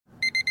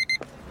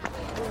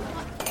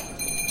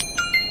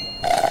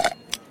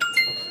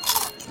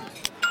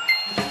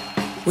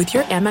With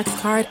your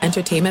Amex card,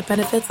 entertainment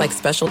benefits like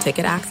special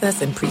ticket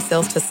access and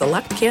pre-sales to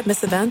select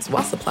can't-miss events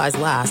while supplies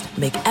last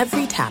make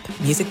every tap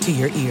music to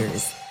your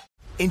ears.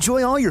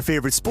 Enjoy all your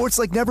favorite sports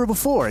like never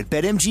before at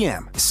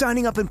BetMGM.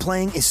 Signing up and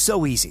playing is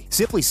so easy.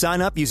 Simply sign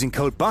up using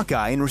code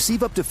Buckeye and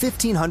receive up to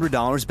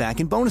 $1,500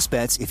 back in bonus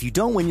bets if you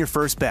don't win your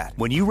first bet.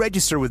 When you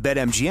register with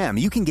BetMGM,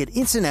 you can get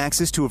instant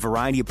access to a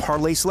variety of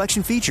parlay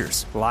selection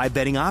features, live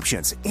betting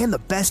options, and the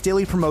best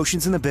daily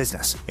promotions in the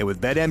business. And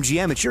with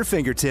BetMGM at your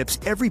fingertips,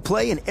 every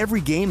play and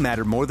every game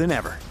matter more than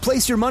ever.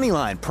 Place your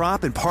moneyline,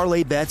 prop, and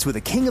parlay bets with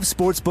the king of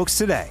sportsbooks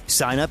today.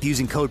 Sign up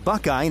using code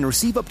Buckeye and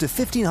receive up to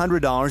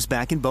 $1,500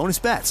 back in bonus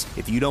bets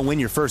if you don't win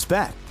your first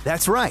bet.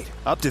 That's right,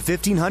 up to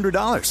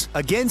 $1,500.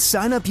 Again,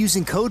 sign up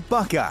using code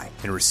Buckeye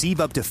and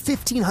receive up to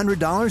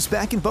 $1,500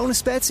 back in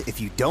bonus bets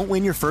if you don't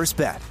win your first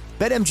bet.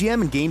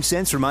 BetMGM and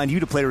GameSense remind you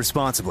to play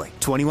responsibly.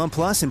 21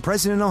 plus and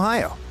present in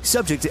Ohio.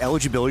 Subject to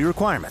eligibility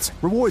requirements.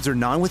 Rewards are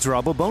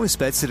non-withdrawable bonus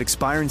bets that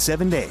expire in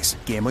 7 days.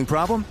 Gambling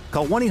problem?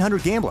 Call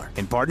 1-800-GAMBLER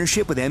in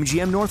partnership with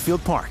MGM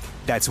Northfield Park.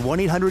 That's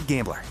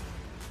 1-800-GAMBLER.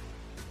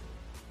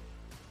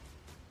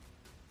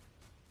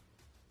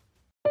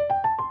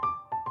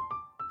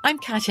 I'm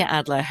Katya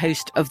Adler,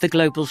 host of The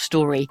Global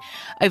Story.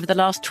 Over the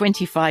last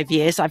 25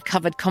 years, I've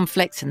covered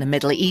conflicts in the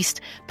Middle East,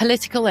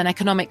 political and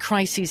economic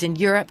crises in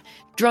Europe,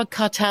 drug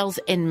cartels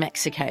in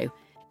Mexico.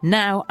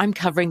 Now I'm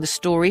covering the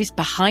stories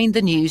behind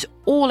the news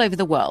all over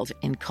the world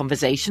in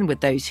conversation with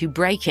those who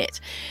break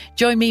it.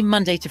 Join me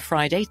Monday to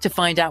Friday to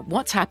find out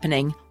what's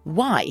happening,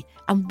 why,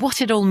 and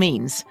what it all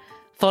means.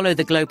 Follow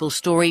The Global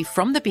Story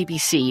from the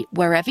BBC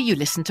wherever you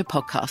listen to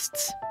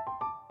podcasts.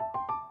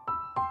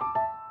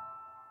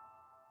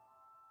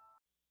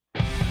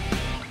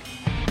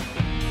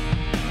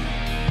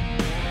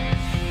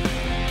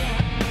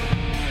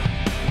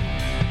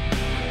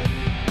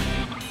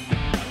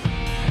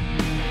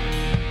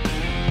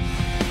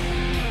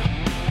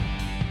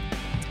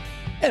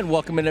 And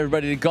welcome in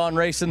everybody to Gone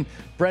Racing.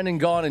 Brendan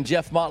Gaughan and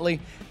Jeff Motley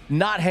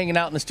not hanging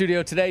out in the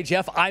studio today.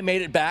 Jeff, I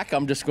made it back.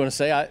 I'm just going to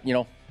say,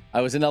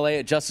 I was in LA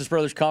at Justice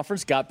Brothers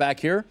Conference, got back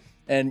here,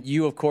 and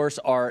you, of course,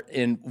 are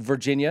in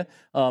Virginia.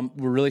 We're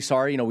really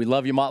sorry. We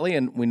love you, Motley,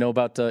 and we know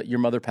about your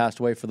mother passed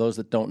away, for those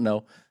that don't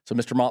know. So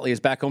Mr. Motley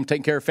is back home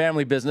taking care of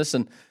family business,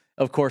 and,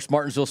 of course,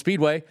 Martinsville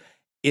Speedway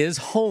is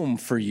home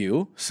for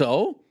you.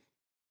 So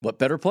what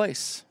better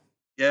place?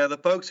 Yeah, the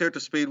folks here at the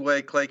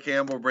Speedway, Clay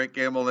Campbell, Brent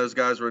Gamble, and those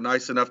guys were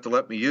nice enough to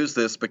let me use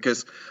this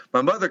because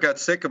my mother got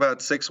sick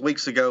about 6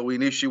 weeks ago. We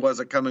knew she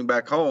wasn't coming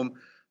back home.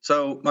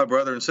 So my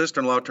brother and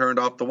sister-in-law turned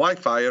off the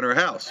Wi-Fi in her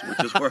house,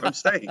 which is where I'm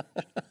staying.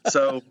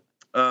 So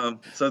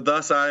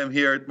thus I am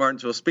here at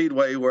Martinsville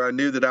Speedway, where I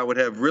knew that I would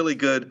have really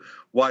good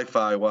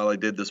Wi-Fi while I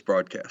did this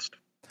broadcast.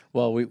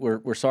 Well,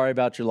 we're sorry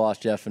about your loss,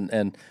 Jeff,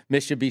 and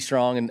miss you. Be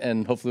strong,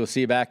 and hopefully we'll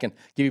see you back and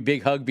give you a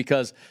big hug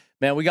because,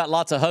 man, we got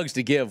lots of hugs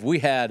to give. We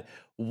had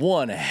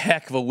one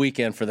heck of a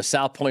weekend for the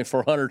South Point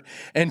 400.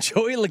 And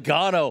Joey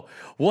Logano,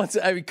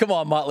 come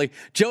on, Motley.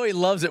 Joey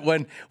loves it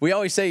when we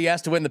always say he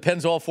has to win the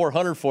Pennzoil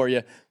 400 for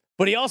you.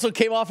 But he also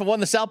came off and won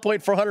the South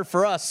Point 400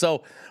 for us.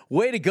 So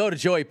way to go to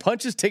Joey.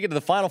 Punches ticket to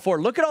the Final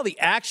Four. Look at all the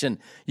action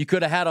you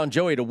could have had on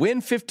Joey. To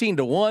win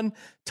 15-1.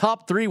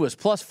 Top 3 was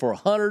plus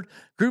 400.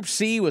 Group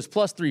C was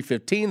plus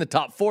 315. The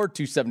top 4,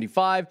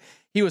 275.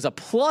 He was a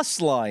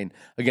plus line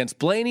against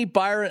Blaney,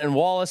 Byron, and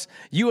Wallace.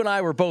 You and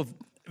I were both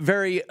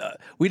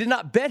we did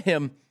not bet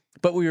him,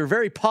 but we were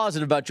very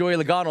positive about Joey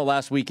Logano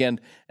last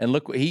weekend. And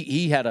look,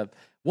 he had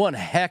one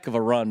heck of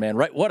a run, man.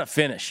 Right? What a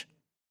finish.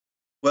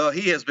 Well,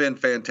 he has been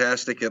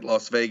fantastic at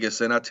Las Vegas.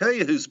 And I'll tell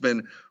you who's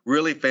been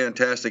really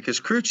fantastic. His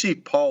crew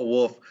chief, Paul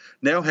Wolf,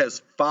 now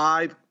has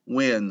 5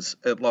 wins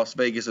at Las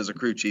Vegas as a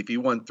crew chief. He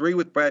won 3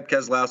 with Brad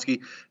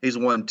Keselowski. He's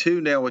won 2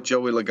 now with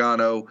Joey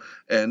Logano.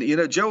 And,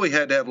 Joey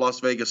had to have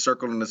Las Vegas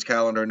circled on his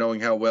calendar,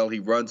 knowing how well he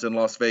runs in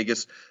Las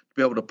Vegas, to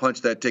be able to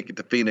punch that ticket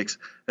to Phoenix.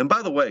 And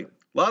by the way, a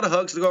lot of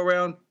hugs to go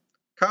around.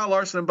 Kyle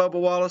Larson and Bubba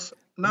Wallace,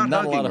 not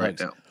hugging right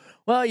now.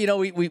 Well,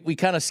 we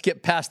kind of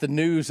skipped past the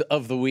news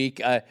of the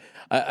week.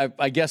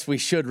 I guess we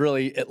should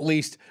really, at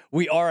least,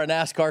 we are a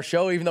NASCAR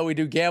show, even though we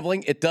do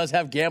gambling. It does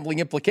have gambling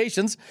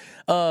implications.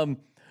 Wonder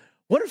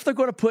if they're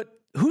going to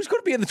who's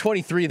going to be in the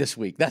 23 this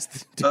week?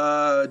 That's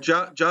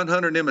John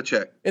Hunter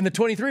Nemechek. In the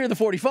 23 or the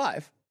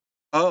 45?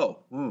 Oh,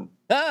 well,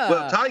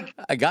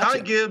 Ty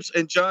Gibbs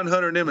and John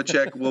Hunter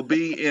Nemechek will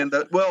be in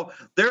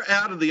they're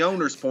out of the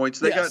owner's points.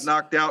 They got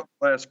knocked out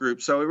last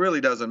group, so it really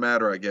doesn't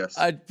matter, I guess.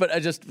 But I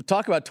just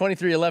talk about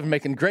 23-11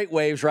 making great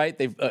waves, right?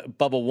 They've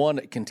Bubba won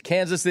at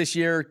Kansas this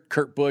year,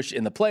 Kurt Busch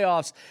in the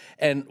playoffs,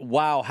 and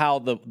wow, how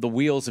the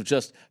wheels have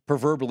just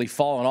proverbially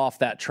fallen off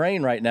that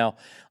train right now,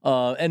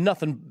 and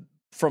nothing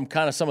from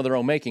kind of some of their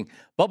own making.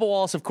 Bubba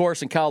Wallace, of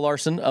course, and Kyle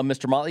Larson,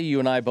 Mr. Motley, you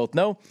and I both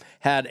know,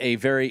 had a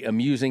very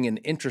amusing and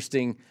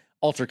interesting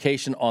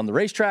altercation on the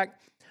racetrack.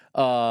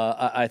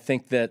 I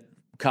think that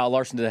Kyle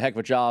Larson did a heck of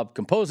a job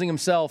composing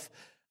himself,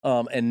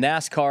 and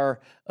NASCAR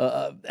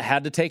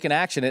had to take an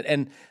action.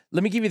 And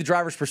let me give you the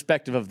driver's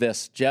perspective of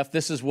this, Jeff.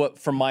 This is what,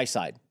 from my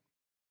side.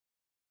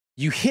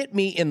 You hit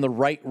me in the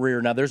right rear.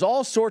 Now, there's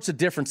all sorts of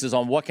differences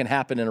on what can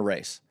happen in a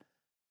race.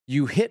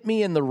 You hit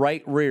me in the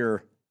right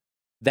rear,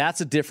 that's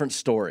a different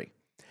story.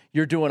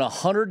 You're doing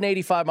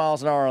 185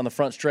 miles an hour on the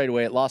front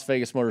straightaway at Las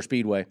Vegas Motor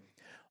Speedway.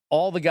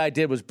 All the guy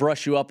did was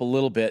brush you up a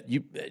little bit.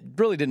 It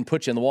really didn't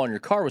put you in the wall, and your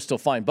car was still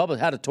fine. Bubba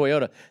had a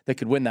Toyota that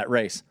could win that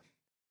race.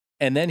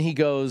 And then he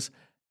goes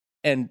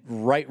and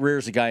right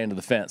rears a guy into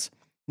the fence.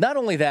 Not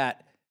only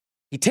that,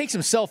 he takes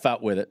himself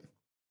out with it,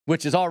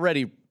 which is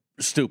already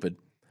stupid.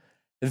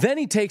 Then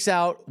he takes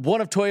out one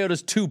of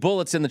Toyota's 2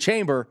 bullets in the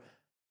chamber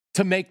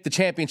to make the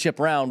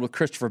championship round with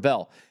Christopher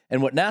Bell.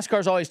 And what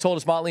NASCAR's always told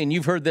us, Motley, and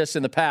you've heard this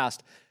in the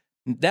past,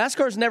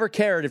 NASCAR's never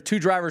cared if 2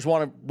 drivers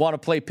want to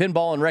play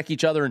pinball and wreck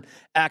each other and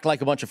act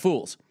like a bunch of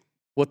fools.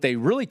 What they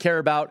really care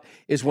about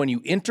is when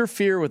you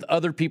interfere with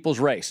other people's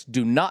race.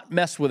 Do not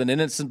mess with an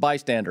innocent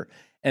bystander.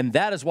 And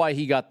that is why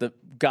he got the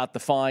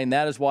fine.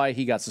 That is why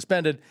he got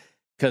suspended,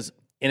 because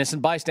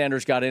innocent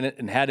bystanders got in it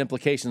and had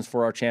implications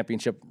for our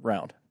championship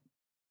round.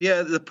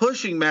 Yeah, the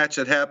pushing match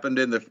that happened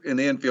in the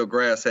infield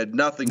grass had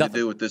nothing to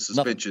do with this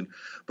suspension.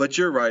 But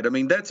you're right. I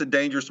mean, that's a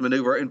dangerous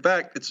maneuver. In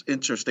fact, it's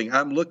interesting.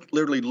 I'm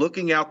literally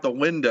looking out the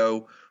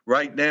window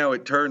right now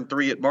at turn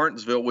 3 at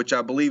Martinsville, which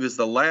I believe is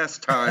the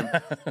last time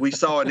we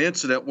saw an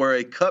incident where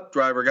a Cup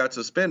driver got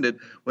suspended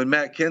when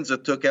Matt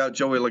Kenseth took out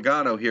Joey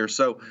Logano here.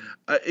 So,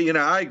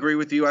 I agree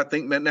with you. I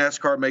think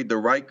NASCAR made the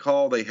right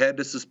call. They had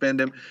to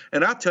suspend him.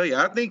 And I'll tell you,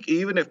 I think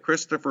even if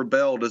Christopher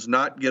Bell does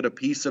not get a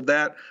piece of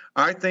that,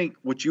 I think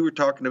what you were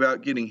talking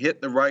about, getting hit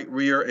in the right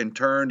rear and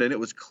turned, and it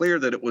was clear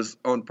that it was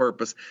on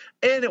purpose,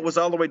 and it was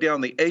all the way down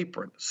the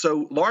apron.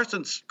 So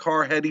Larson's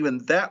car had even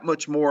that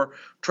much more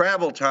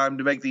travel time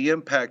to make the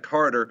impact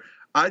harder.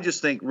 I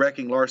just think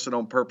wrecking Larson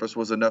on purpose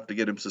was enough to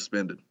get him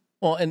suspended.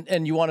 Well,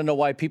 and you want to know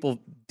why people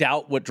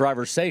doubt what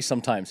drivers say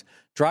sometimes.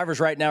 Drivers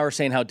right now are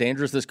saying how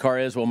dangerous this car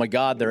is. Oh, my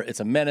God, it's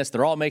a menace.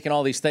 They're all making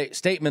all these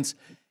statements,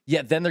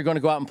 yet then they're going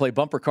to go out and play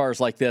bumper cars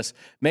like this.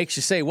 Makes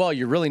you say, well,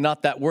 you're really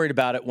not that worried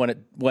about it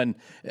when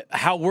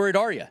how worried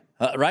are you,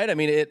 right? I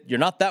mean, you're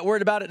not that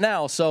worried about it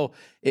now, so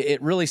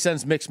it really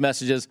sends mixed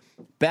messages.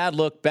 Bad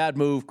look, bad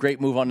move,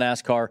 great move on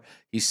NASCAR.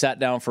 He sat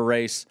down for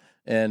race,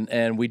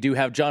 and we do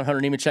have John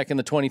Hunter Nemechek in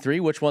the 23,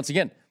 which, once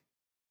again,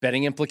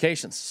 betting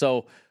implications.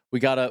 So we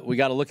gotta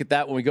look at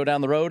that when we go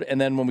down the road, and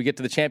then when we get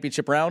to the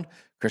championship round,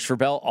 Christopher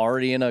Bell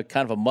already in a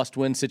kind of a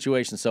must-win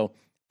situation. So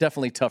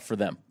definitely tough for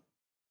them.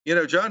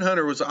 John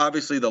Hunter was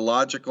obviously the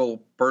logical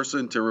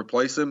person to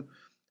replace him.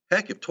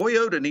 Heck, if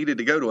Toyota needed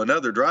to go to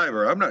another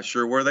driver, I'm not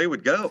sure where they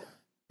would go.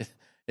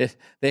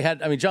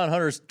 John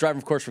Hunter's driving,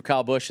 of course, for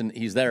Kyle Busch, and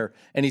he's there,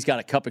 and he's got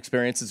a Cup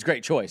experience. It's a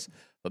great choice.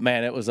 But,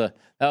 man, that was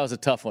a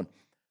tough one.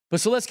 But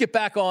so let's get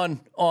back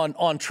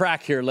on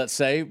track here, let's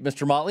say,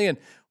 Mr. Motley, and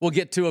we'll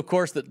get to, of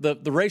course,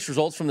 the race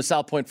results from the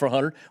South Point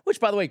 400,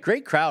 which, by the way,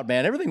 great crowd,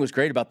 man. Everything was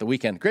great about the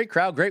weekend. Great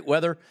crowd, great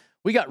weather.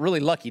 We got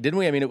really lucky, didn't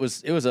we? I mean, it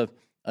was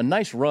a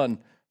nice run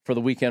for the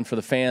weekend for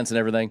the fans and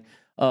everything.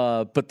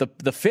 But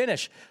the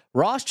finish,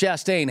 Ross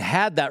Chastain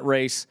had that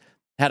race,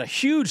 had a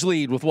huge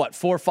lead with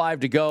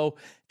 4-5 to go.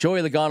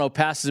 Joey Logano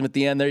passes him at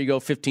the end. There you go,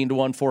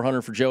 15-1,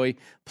 400 for Joey,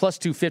 plus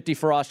 250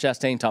 for Ross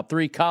Chastain, top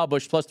 3. Kyle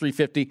Busch, plus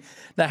 350.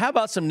 Now, how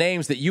about some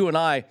names that you and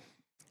I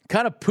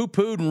kind of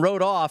poo-pooed and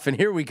wrote off, and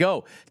here we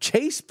go.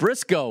 Chase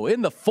Briscoe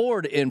in the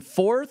Ford in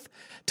 4th.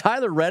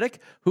 Tyler Reddick,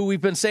 who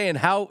we've been saying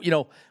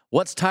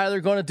what's Tyler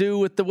going to do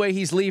with the way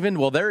he's leaving?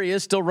 Well, there he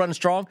is, still running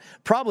strong.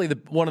 Probably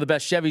one of the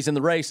best Chevys in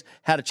the race,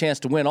 had a chance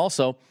to win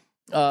also.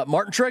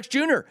 Martin Truex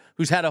Jr.,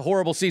 who's had a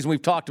horrible season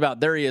we've talked about.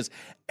 There he is.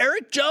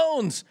 Eric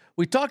Jones,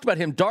 we talked about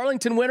him.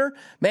 Darlington winner.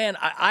 Man,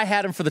 I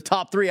had him for the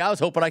top 3. I was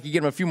hoping I could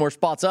get him a few more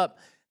spots up.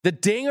 The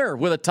Dinger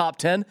with a top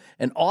 10.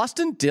 And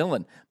Austin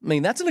Dillon. I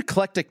mean, that's an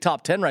eclectic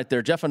top 10 right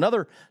there, Jeff.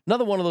 Another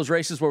one of those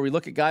races where we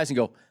look at guys and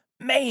go,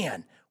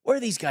 man, where are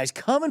these guys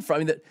coming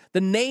from? I mean,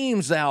 the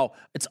names now,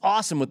 it's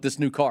awesome with this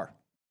new car.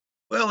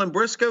 Well, and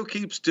Briscoe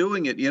keeps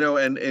doing it,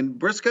 and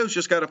Briscoe's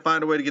just got to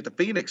find a way to get to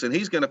Phoenix, and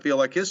he's going to feel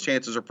like his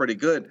chances are pretty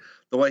good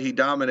the way he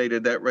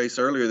dominated that race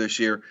earlier this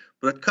year.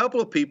 But a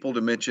couple of people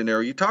to mention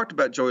there. You talked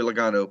about Joey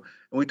Logano,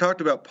 and we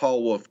talked about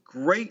Paul Wolfe.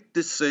 Great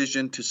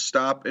decision to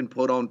stop and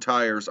put on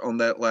tires on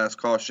that last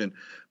caution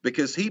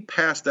because he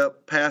passed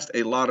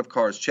a lot of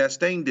cars.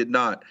 Chastain did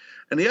not.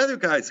 And the other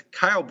guys,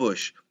 Kyle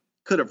Busch,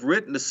 could have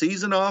written the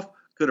season off,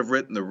 could have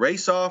written the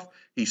race off.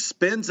 He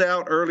spins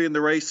out early in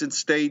the race in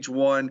stage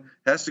 1,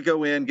 has to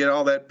go in, get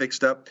all that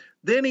fixed up.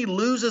 Then he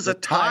loses a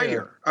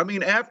tire. I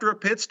mean, after a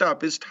pit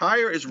stop, his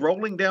tire is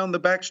rolling down the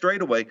back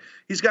straightaway.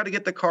 He's got to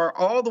get the car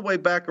all the way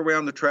back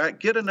around the track,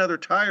 get another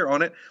tire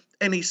on it,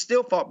 and he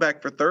still fought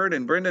back for 3rd.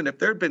 And Brendan, if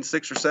there had been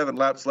 6 or 7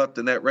 laps left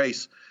in that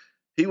race,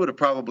 he would have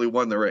probably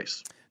won the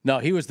race. No,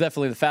 he was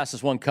definitely the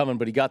fastest one coming,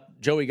 but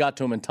Joey got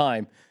to him in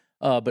time.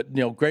 But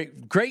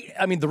great.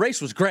 I mean, the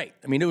race was great.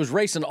 I mean, it was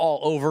racing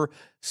all over.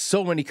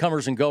 So many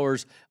comers and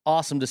goers.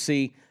 Awesome to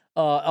see.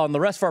 On the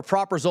rest of our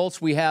prop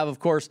results, we have, of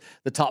course,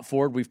 the top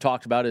Ford we've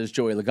talked about is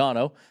Joey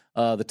Logano.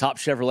 The top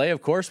Chevrolet,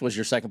 of course, was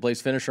your second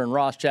place finisher in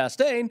Ross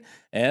Chastain.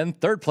 And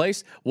third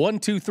place, 1,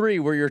 2, 3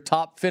 were your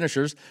top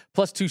finishers,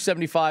 plus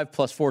 275,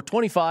 plus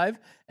 425,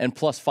 and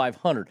plus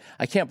 500.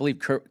 I can't believe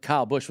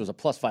Kyle Busch was a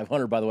plus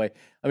 500, by the way.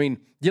 I mean,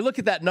 you look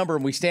at that number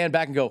and we stand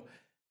back and go,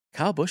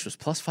 Kyle Busch was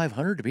plus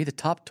 500 to be the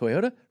top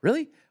Toyota?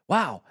 Really?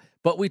 Wow.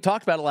 But we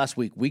talked about it last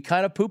week. We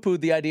kind of poo-pooed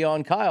the idea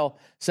on Kyle,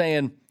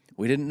 saying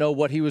we didn't know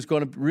what he was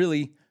going to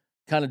really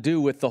kind of do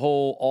with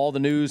all the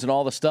news and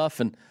all the stuff.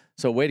 And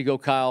so way to go,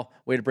 Kyle.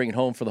 Way to bring it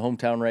home for the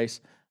hometown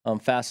race.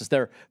 Fastest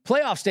there.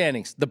 Playoff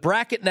standings. The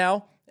bracket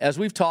now, as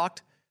we've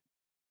talked,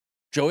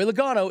 Joey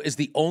Logano is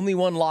the only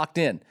one locked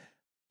in.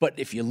 But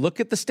if you look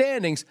at the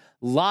standings,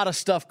 a lot of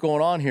stuff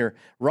going on here.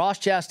 Ross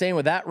Chastain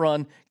with that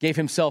run gave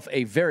himself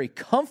a very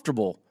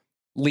comfortable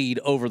lead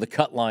over the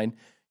cut line.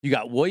 You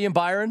got William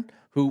Byron,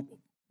 who,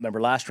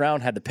 remember last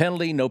round, had the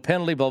penalty, no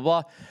penalty, blah,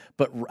 blah.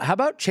 But how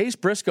about Chase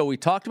Briscoe? We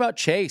talked about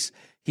Chase.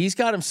 He's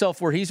got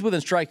himself where he's within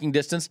striking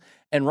distance.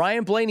 And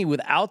Ryan Blaney,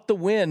 without the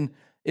win,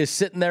 is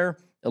sitting there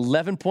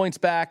 11 points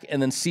back.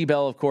 And then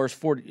Seabell, of course,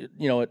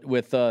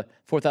 with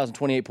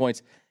 4,028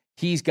 points.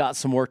 He's got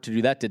some work to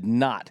do. That did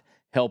not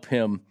help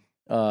him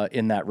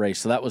in that race.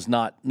 So that was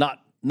not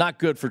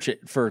good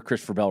for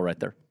Christopher Bell right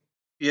there.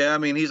 Yeah, I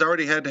mean, he's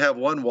already had to have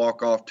one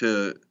walk-off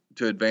to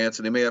advance,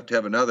 and he may have to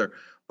have another.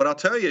 But I'll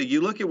tell you,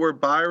 you look at where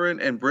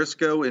Byron and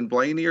Briscoe and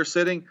Blaney are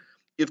sitting.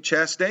 If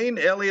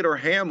Chastain, Elliott, or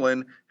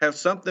Hamlin have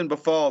something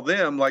befall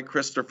them like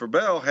Christopher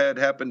Bell had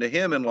happened to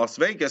him in Las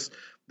Vegas,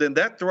 then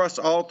that thrusts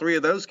all three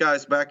of those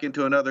guys back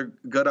into another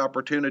good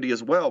opportunity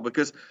as well,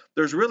 because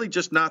there's really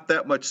just not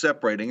that much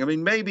separating. I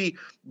mean, maybe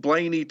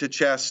Blaney to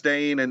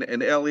Chastain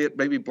and Elliott,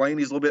 maybe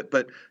Blaney's a little bit,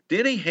 but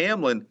Denny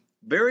Hamlin,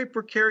 very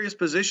precarious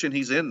position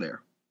he's in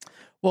there.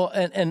 Well,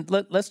 and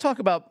let's talk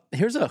about,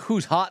 here's a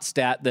who's hot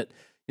stat that,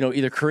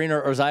 either Karina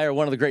or Zaya, or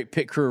one of the great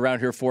pit crew around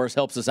here for us,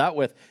 helps us out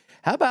with.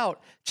 How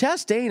about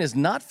Chastain has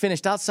not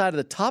finished outside of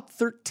the top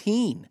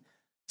 13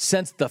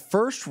 since the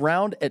first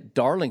round at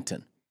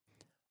Darlington.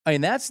 I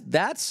mean,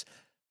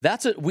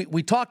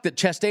 we talked that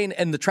Chastain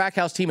and the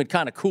Trackhouse team had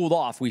kind of cooled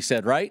off, we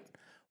said, right?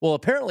 Well,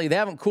 apparently they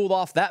haven't cooled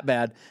off that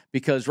bad,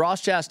 because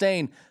Ross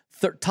Chastain,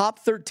 top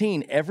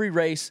 13 every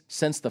race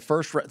since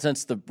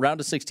the round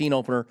of 16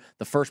 opener,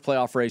 the first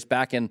playoff race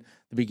back in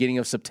the beginning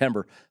of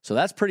September. So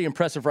that's pretty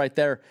impressive right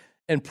there.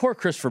 And poor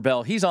Christopher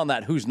Bell, he's on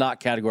that who's not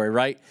category,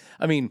 right?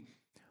 I mean,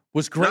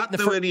 was great. Not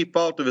through any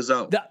fault of his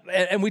own.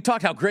 And we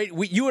talked how great,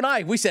 you and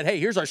I said, hey,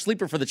 here's our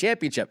sleeper for the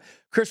championship.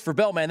 Christopher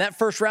Bell, man, that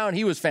first round,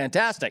 he was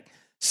fantastic.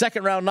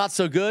 Second round, not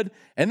so good.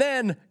 And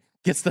then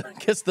gets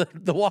the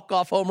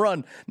walk-off home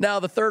run. Now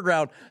the third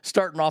round,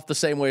 starting off the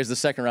same way as the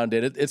second round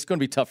did. It's going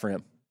to be tough for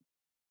him.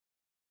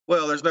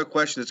 Well, there's no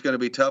question it's going to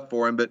be tough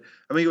for him. But,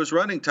 I mean, he was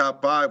running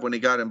top 5 when he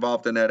got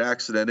involved in that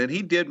accident. And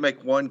he did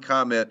make one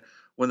comment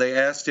when they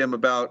asked him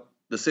about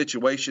the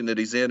situation that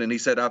he's in. And he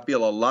said, I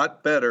feel a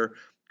lot better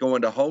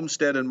going to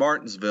Homestead and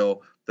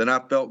Martinsville than I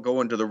felt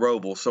going to the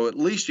Roval. So at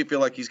least you feel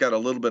like he's got a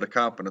little bit of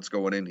confidence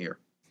going in here.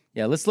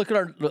 Yeah, let's look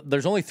at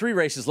there's only 3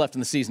 races left in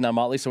the season now,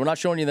 Motley, so we're not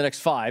showing you the next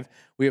 5.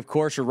 We, of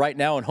course, are right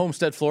now in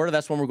Homestead, Florida.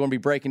 That's when we're going to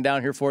be breaking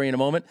down here for you in a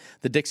moment.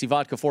 The Dixie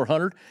Vodka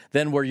 400.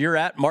 Then where you're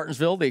at,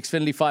 Martinsville, the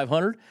Xfinity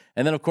 500.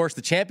 And then, of course,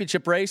 the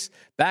championship race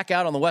back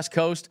out on the West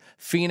Coast,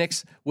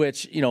 Phoenix,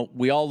 which,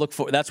 we all look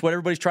for. That's what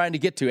everybody's trying to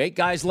get to. 8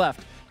 guys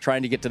left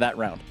trying to get to that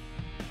round.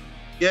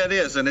 Yeah, it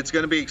is, and it's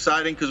going to be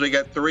exciting because we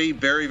got 3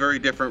 very, very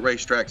different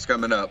racetracks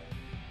coming up.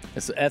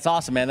 That's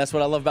awesome, man. That's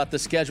what I love about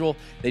this schedule.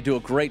 They do a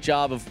great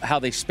job of how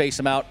they space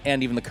them out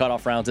and even the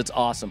cutoff rounds. It's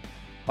awesome.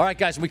 All right,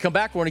 guys, when we come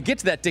back, we're going to get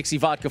to that Dixie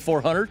Vodka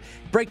 400,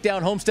 break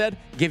down Homestead,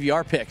 give you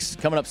our picks.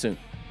 Coming up soon.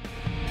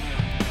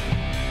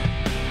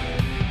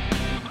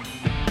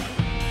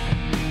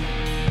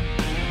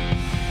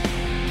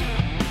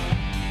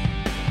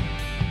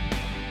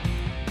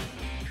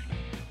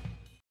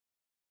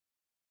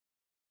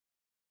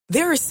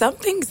 There are some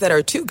things that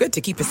are too good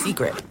to keep a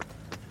secret.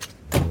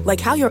 Like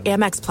how your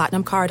Amex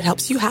Platinum card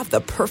helps you have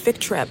the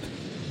perfect trip.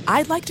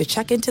 I'd like to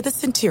check into the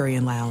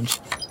Centurion Lounge.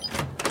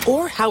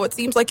 Or how it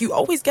seems like you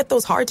always get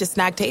those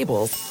hard-to-snag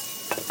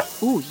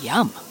tables. Ooh,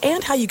 yum.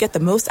 And how you get the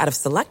most out of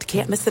select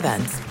can't-miss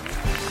events.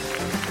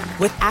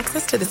 With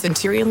access to the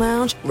Centurion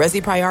Lounge,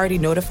 Resi Priority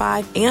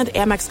Notified, and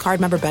Amex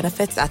card member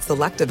benefits at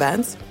select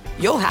events,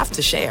 you'll have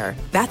to share.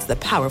 That's the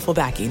powerful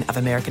backing of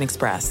American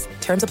Express.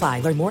 Terms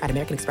apply. Learn more at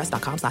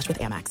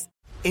americanexpress.com/withAmex.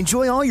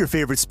 Enjoy all your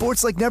favorite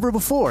sports like never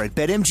before at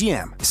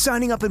BetMGM.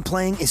 Signing up and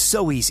playing is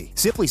so easy.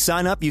 Simply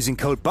sign up using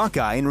code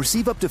Buckeye and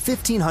receive up to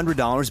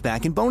 $1,500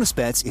 back in bonus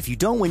bets if you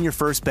don't win your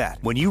first bet.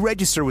 When you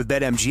register with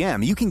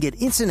BetMGM, you can get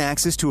instant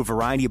access to a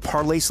variety of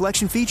parlay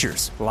selection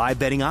features, live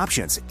betting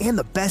options, and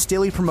the best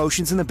daily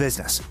promotions in the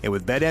business. And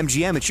with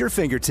BetMGM at your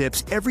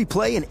fingertips, every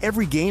play and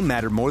every game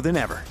matter more than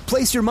ever.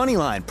 Place your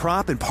moneyline,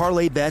 prop, and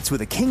parlay bets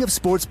with the king of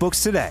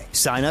sportsbooks today.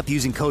 Sign up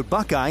using code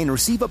Buckeye and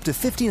receive up to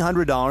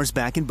 $1,500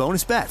 back in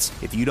bonus bets.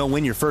 if you don't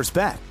win your first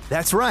bet.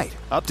 That's right,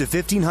 up to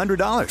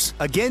 $1,500.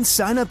 Again,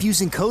 sign up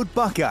using code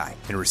Buckeye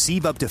and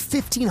receive up to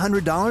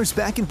 $1,500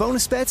 back in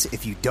bonus bets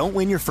if you don't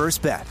win your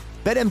first bet.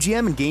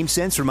 BetMGM and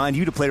GameSense remind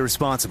you to play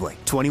responsibly.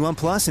 21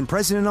 plus and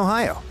present in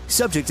Ohio.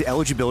 Subject to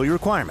eligibility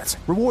requirements.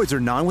 Rewards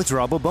are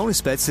non-withdrawable bonus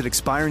bets that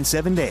expire in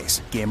 7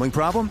 days. Gambling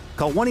problem?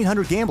 Call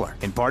 1-800-GAMBLER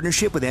in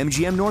partnership with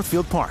MGM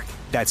Northfield Park.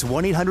 That's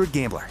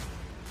 1-800-GAMBLER.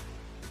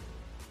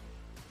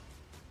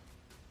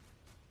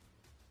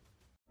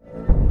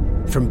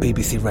 From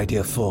BBC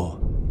Radio 4,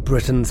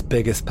 Britain's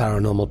biggest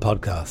paranormal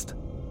podcast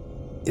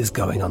is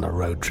going on a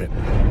road trip.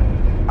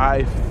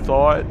 I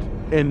thought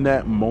in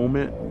that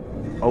moment,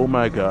 oh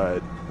my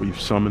God, we've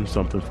summoned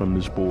something from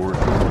this board.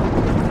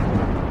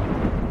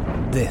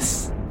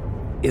 This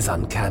is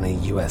Uncanny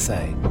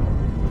USA.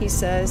 He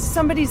says,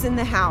 somebody's in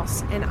the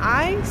house, and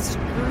I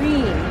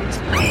screamed.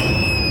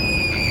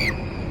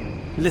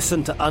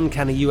 Listen to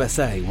Uncanny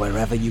USA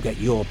wherever you get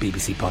your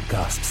BBC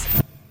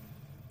podcasts,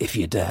 if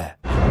you dare.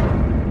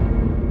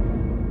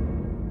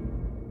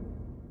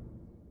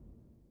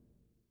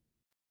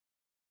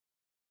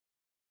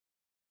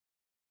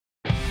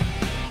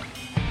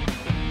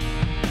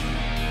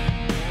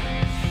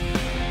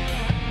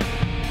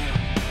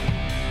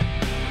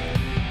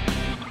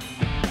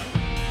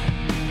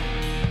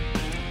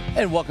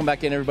 And welcome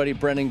back in, everybody.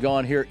 Brendan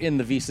Gaughan here in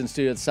the VSiN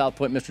studio at South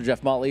Point. Mr.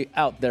 Jeff Motley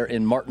out there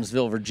in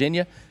Martinsville,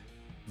 Virginia.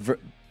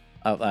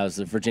 I was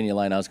the Virginia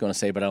line I was going to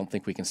say, but I don't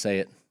think we can say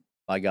it.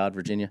 By God,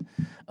 Virginia.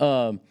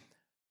 And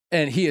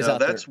he is out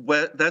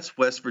there. That's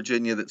West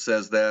Virginia that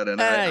says that,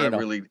 and I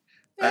really,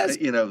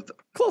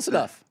 close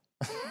enough.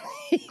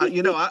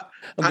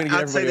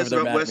 I'd say this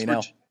about West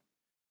Virginia.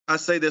 I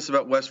say this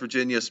about West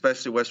Virginia,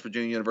 especially West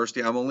Virginia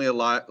University. I'm only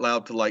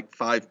allowed to like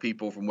 5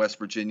 people from West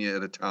Virginia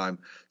at a time.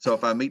 So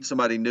if I meet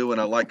somebody new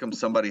and I like them,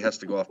 somebody has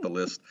to go off the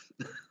list.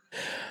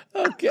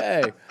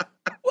 Okay.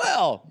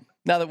 Well,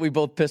 now that we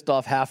both pissed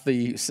off half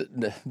the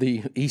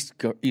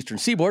Eastern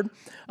Seaboard,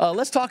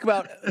 let's talk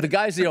about the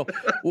guys.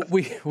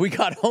 We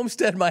got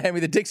Homestead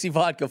Miami, the Dixie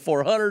Vodka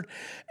 400,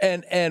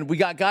 and we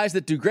got guys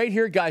that do great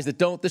here, guys that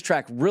don't. This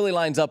track really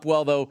lines up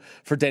well, though,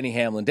 for Denny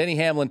Hamlin. Denny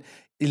Hamlin,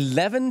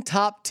 11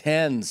 top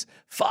 10s,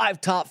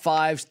 5 top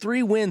 5s,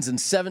 3 wins in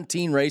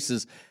 17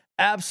 races.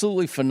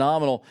 Absolutely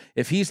phenomenal.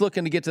 If he's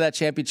looking to get to that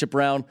championship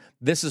round,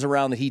 this is a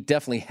round that he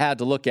definitely had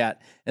to look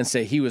at and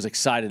say he was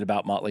excited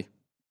about, Motley.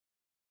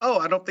 Oh,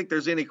 I don't think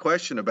there's any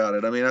question about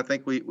it. I mean, I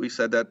think we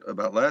said that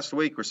about last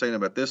week. We're saying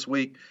about this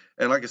week.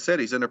 And like I said,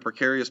 he's in a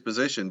precarious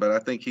position, but I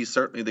think he's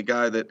certainly the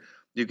guy that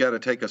you've got to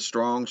take a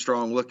strong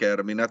look at.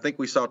 I mean, I think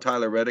we saw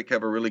Tyler Reddick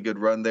have a really good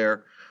run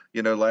there,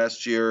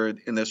 last year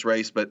in this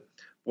race. But,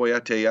 boy, I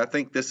tell you, I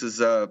think this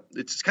is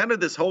it's kind of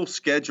this whole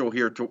schedule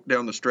here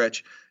down the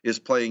stretch is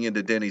playing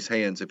into Denny's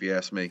hands, if you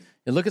ask me.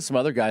 And look at some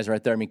other guys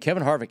right there. I mean,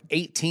 Kevin Harvick,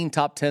 18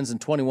 top 10s in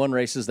 21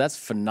 races. That's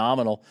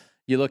phenomenal.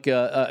 You look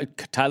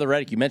at Tyler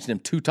Reddick, you mentioned him,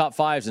 2 top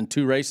 5s in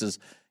 2 races.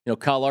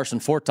 Kyle Larson,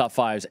 4 top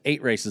 5s,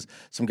 8 races.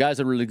 Some guys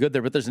that are really good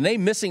there. But there's a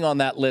name missing on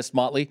that list,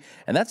 Motley,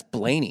 and that's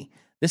Blaney.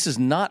 This is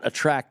not a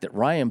track that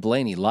Ryan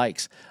Blaney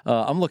likes.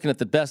 I'm looking at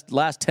the best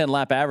last 10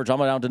 lap average. I'm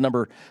down to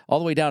number all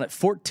the way down at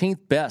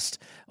 14th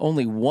best.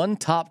 Only 1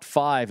 top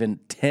 5 in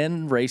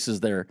 10 races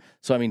there.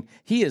 So, I mean,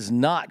 he is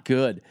not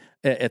good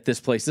at this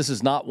place. This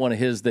is not one of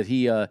his that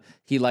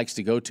he likes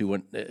to go to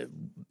when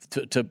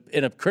to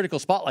in a critical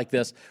spot like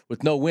this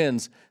with no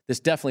wins.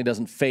 This definitely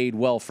doesn't fade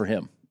well for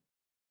him.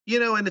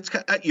 And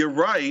you're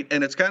right,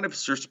 and it's kind of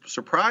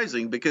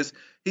surprising because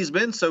he's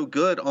been so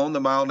good on the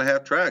 1.5 mile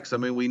tracks. I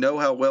mean, we know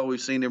how well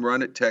we've seen him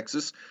run at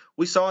Texas.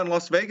 We saw in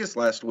Las Vegas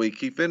last week.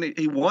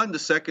 He won the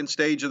second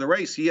stage of the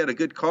race. He had a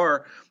good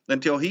car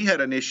until he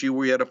had an issue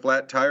where he had a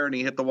flat tire and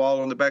he hit the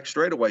wall on the back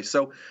straightaway.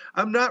 So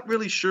I'm not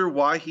really sure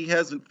why he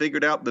hasn't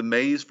figured out the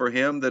maze for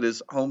him that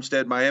is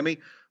Homestead Miami.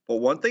 But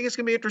one thing that's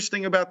going to be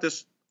interesting about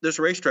this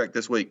racetrack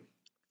this week.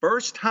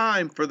 First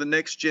time for the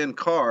next-gen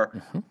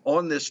car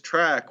on this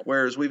track,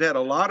 whereas we've had a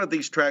lot of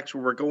these tracks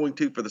where we're going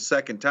to for the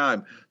second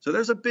time. So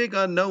there's a big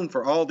unknown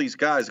for all these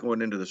guys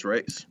going into this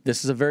race.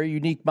 This is a very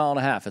unique 1.5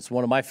 miles. It's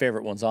one of my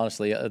favorite ones,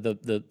 honestly.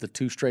 The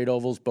 2 straight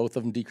ovals, both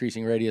of them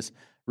decreasing radius.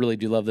 Really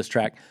do love this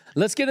track.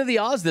 Let's get into the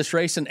odds this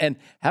race. And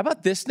how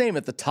about this name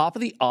at the top of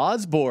the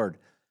odds board?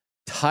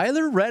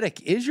 Tyler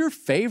Reddick is your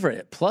favorite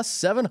at plus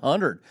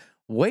 700.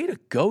 Way to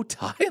go,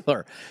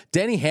 Tyler.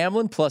 Denny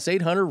Hamlin, plus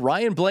 800.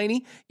 Ryan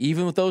Blaney,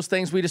 even with those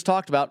things we just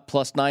talked about,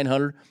 plus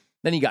 900.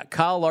 Then you got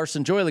Kyle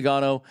Larson, Joey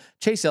Logano,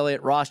 Chase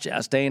Elliott, Ross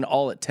Chastain,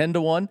 all at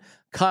 10-1.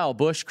 Kyle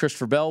Busch,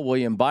 Christopher Bell,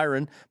 William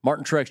Byron,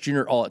 Martin Truex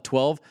Jr. all at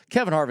 12.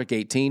 Kevin Harvick,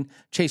 18.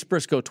 Chase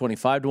Briscoe,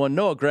 25-1.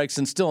 Noah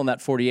Gragson still in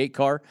that 48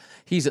 car.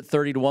 He's at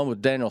 30-1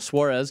 with Daniel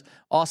Suarez.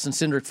 Austin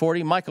Cindric,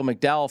 40. Michael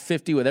McDowell,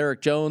 50 with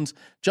Eric Jones.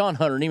 John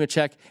Hunter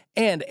Nemechek,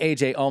 and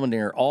A.J.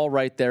 Allmendinger all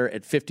right there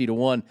at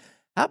 50-1.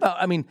 How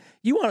about,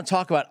 you want to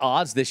talk about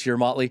odds this year,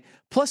 Motley.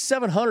 Plus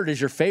 700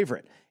 is your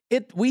favorite.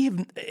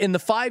 We've in the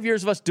 5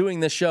 years of us doing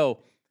this show,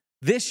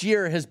 this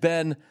year has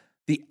been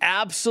the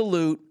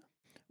absolute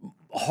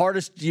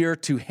hardest year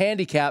to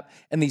handicap,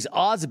 and these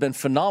odds have been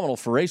phenomenal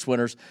for race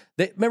winners.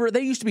 Remember,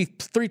 they used to be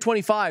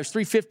 325s,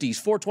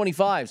 350s,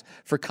 425s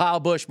for Kyle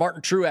Busch,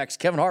 Martin Truex,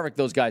 Kevin Harvick,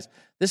 those guys.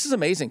 This is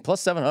amazing,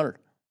 plus 700.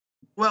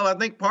 Well, I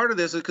think part of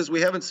this is because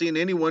we haven't seen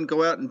anyone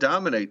go out and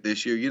dominate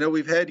this year. You know,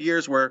 we've had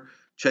years where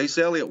Chase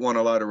Elliott won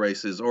a lot of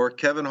races, or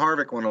Kevin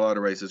Harvick won a lot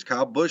of races,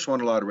 Kyle Busch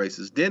won a lot of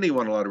races, Denny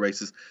won a lot of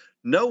races.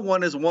 No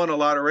one has won a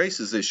lot of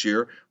races this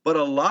year, but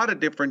a lot of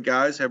different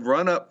guys have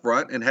run up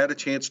front and had a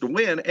chance to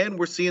win, and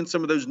we're seeing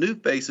some of those new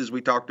faces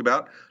we talked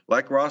about,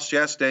 like Ross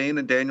Chastain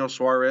and Daniel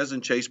Suarez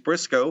and Chase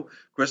Briscoe,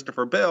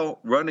 Christopher Bell,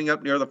 running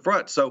up near the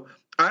front. So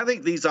I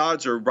think these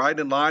odds are right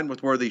in line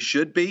with where they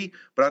should be,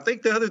 but I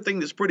think the other thing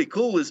that's pretty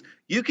cool is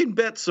you can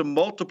bet some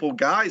multiple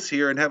guys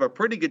here and have a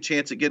pretty good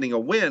chance at getting a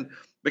win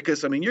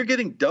because, I mean, you're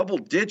getting double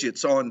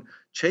digits on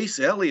Chase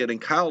Elliott and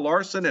Kyle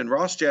Larson and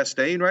Ross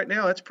Chastain right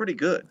now. That's pretty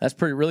good. That's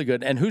really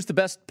good. And who's the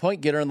best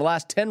point getter in the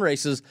last 10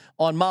 races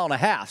on mile and a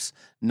halfs?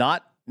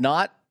 Not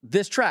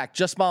this track,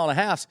 just mile and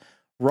a halfs.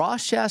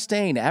 Ross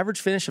Chastain,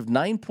 average finish of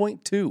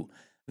 9.2,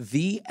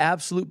 the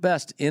absolute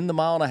best in the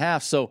mile and a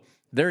half. So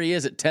there he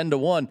is at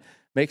 10-1,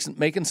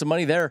 making some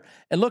money there.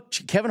 And look,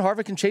 Kevin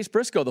Harvick and Chase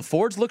Briscoe, the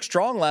Fords looked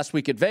strong last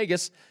week at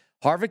Vegas.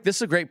 Harvick, this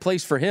is a great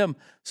place for him.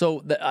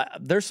 So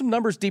there's some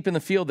numbers deep in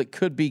the field that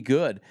could be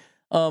good.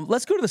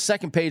 Let's go to the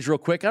second page real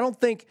quick. I don't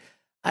think,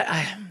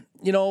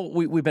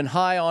 we've been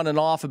high on and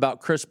off about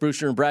Chris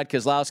Buescher and Brad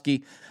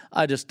Keselowski.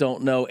 I just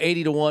don't know.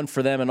 80-1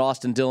 for them and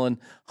Austin Dillon.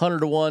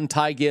 100-1,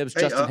 Ty Gibbs,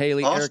 Justin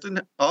Haley.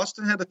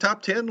 Austin had the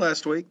top 10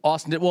 last week.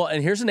 Austin did well,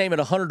 and here's a name at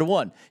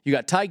 100-1. You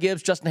got Ty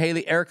Gibbs, Justin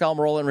Haley, Eric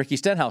Almirola, and Ricky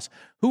Stenhouse.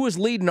 Who was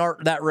leading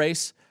that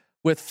race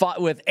with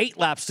 8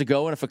 laps to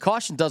go? And if a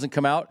caution doesn't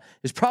come out,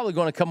 is probably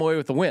going to come away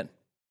with the win.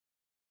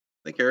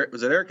 I think Eric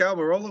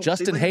Almirola?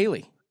 Justin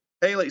Haley.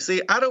 Haley,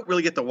 see, I don't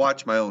really get to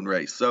watch my own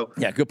race. So,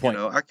 yeah, good point.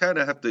 I kind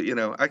of have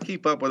to, I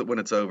keep up with it when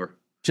it's over.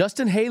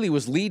 Justin Haley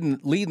was leading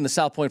the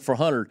South Point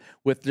 400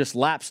 with just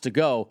laps to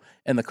go,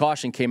 and the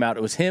caution came out.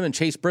 It was him and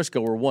Chase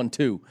Briscoe were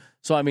 1-2.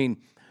 So, I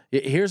mean,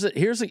 here's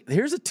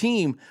a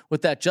team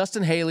with that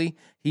Justin Haley.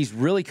 He's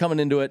really coming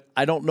into it.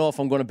 I don't know if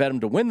I'm going to bet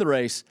him to win the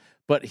race,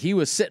 but he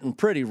was sitting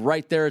pretty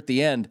right there at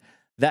the end.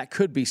 That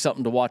could be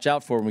something to watch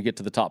out for when we get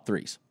to the top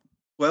threes.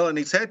 Well, and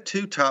he's had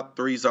 2 top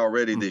threes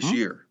already this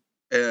year.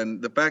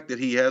 And the fact that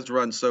he has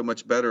run so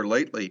much better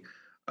lately,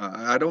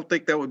 I don't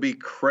think that would be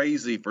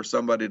crazy for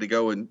somebody to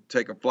go and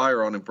take a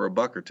flyer on him for $1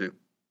 or $2.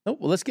 Oh,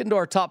 well, let's get into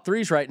our top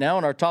threes right now.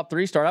 And our top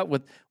three start out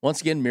with,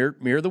 once again,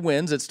 mirror the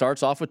wins. It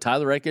starts off with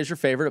Tyler Reddick as your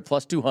favorite at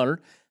plus 200,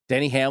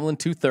 Denny Hamlin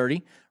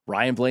 230,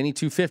 Ryan Blaney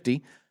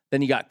 250.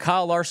 Then you got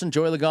Kyle Larson,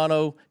 Joey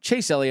Logano,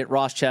 Chase Elliott,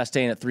 Ross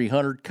Chastain at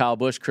 300, Kyle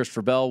Busch,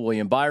 Christopher Bell,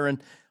 William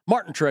Byron,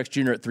 Martin Truex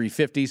Jr. at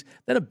 350s,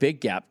 then a big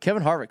gap.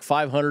 Kevin Harvick,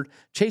 500,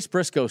 Chase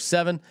Briscoe,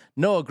 7,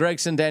 Noah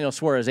Gragson, Daniel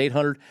Suarez,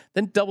 800,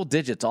 then double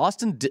digits.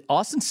 Austin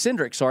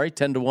Cindric,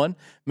 10-1,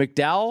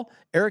 McDowell,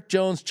 Eric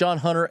Jones, John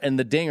Hunter, and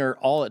the Dinger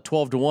all at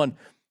 12-1.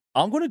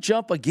 I'm going to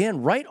jump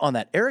again right on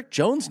that Eric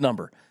Jones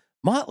number.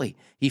 Motley,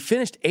 he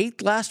finished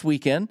 8th last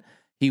weekend.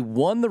 He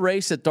won the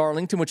race at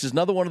Darlington, which is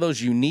another one of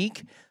those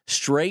unique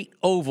straight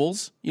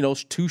ovals,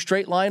 2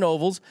 straight line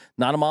ovals,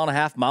 not a mile and a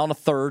half, mile and a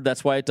third.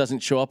 That's why it doesn't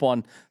show up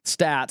on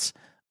stats.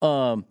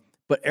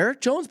 But Eric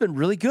Jones been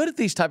really good at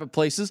these type of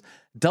places.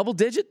 Double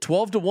digit,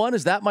 12-1.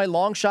 Is that my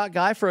long shot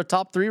guy for a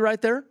top 3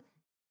 right there?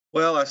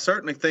 Well, I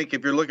certainly think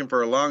if you're looking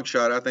for a long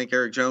shot, I think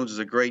Eric Jones is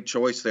a great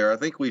choice there. I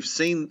think we've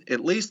seen at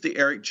least the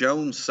Eric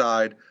Jones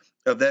side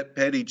of that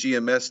Petty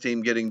GMS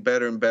team getting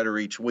better and better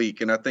each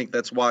week. And I think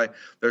that's why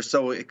there's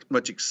so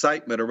much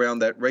excitement around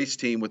that race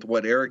team with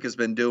what Eric has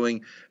been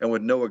doing and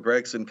with Noah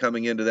Gragson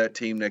coming into that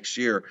team next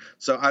year.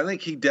 So I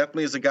think he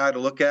definitely is a guy to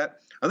look at.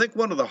 I think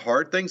one of the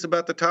hard things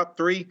about the top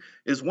 3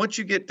 is once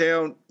you get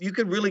down, you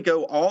can really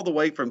go all the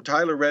way from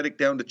Tyler Reddick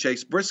down to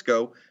Chase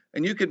Briscoe,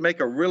 and you could make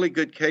a really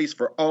good case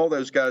for all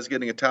those guys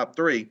getting a top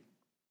 3.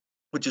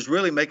 Which is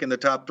really making the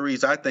top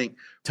 3s, I think,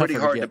 pretty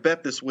hard to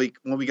bet this week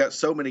when we got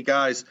so many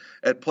guys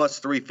at plus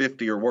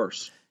 350 or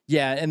worse.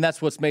 Yeah, and that's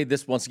what's made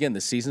this, once again,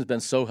 this season's been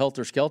so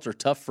helter-skelter,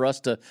 tough for us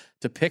to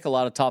pick a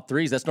lot of top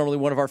 3s. That's normally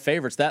one of our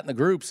favorites, that in the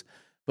groups.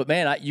 But,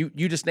 man, you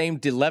just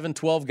named 11,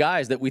 12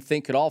 guys that we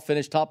think could all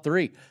finish top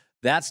 3.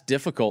 That's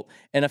difficult.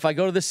 And if I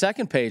go to the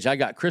second page, I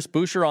got Chris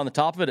Buescher on the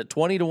top of it at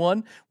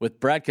 20-1 with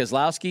Brad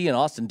Keselowski and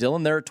Austin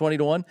Dillon there at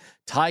 20-1.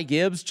 Ty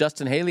Gibbs,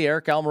 Justin Haley,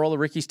 Eric Almirola,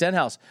 Ricky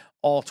Stenhouse,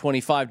 all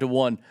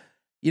 25-1.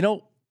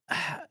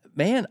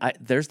 Man,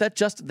 there's that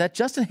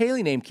Justin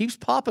Haley name keeps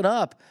popping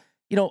up.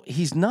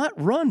 He's not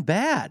run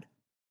bad.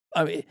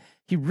 I mean,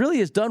 he really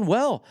has done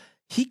well.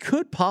 He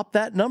could pop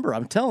that number,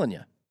 I'm telling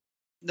you.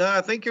 No, I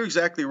think you're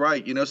exactly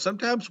right.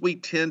 Sometimes we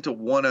tend to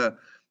want to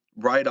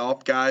write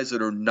off guys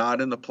that are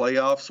not in the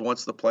playoffs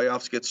once the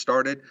playoffs get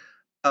started.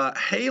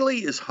 Haley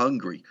is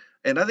hungry,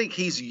 and I think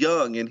he's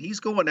young, and he's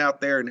going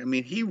out there, and I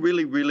mean, he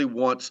really, really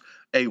wants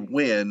a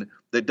win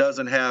that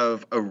doesn't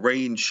have a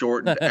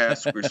rain-shortened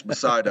asterisk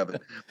beside of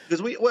it.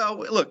 Because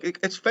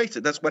let's face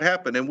it, that's what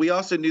happened. And we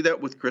also knew that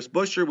with Chris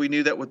Buescher. We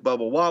knew that with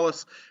Bubba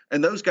Wallace.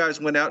 And those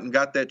guys went out and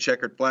got that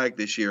checkered flag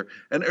this year.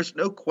 And there's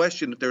no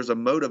question that there's a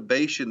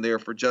motivation there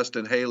for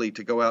Justin Haley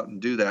to go out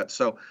and do that.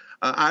 So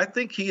I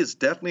think he is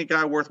definitely a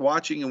guy worth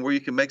watching and where you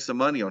can make some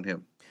money on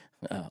him.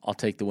 I'll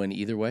take the win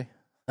either way.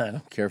 I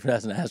don't care if it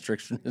has an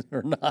asterisk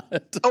or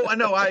not. Oh, I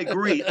know. I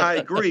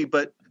agree.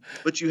 But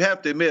you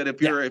have to admit,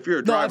 if you're a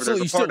driver,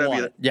 there's a part of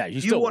you that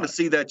you want to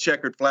see that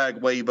checkered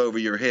flag wave over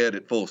your head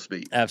at full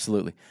speed.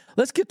 Absolutely.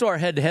 Let's get to our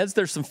head-to-heads.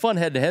 There's some fun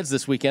head-to-heads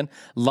this weekend.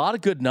 A lot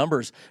of good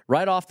numbers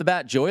right off the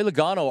bat. Joey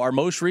Logano, our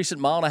most recent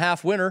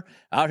mile-and-a-half winner,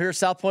 out here at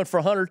South Point for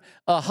 100.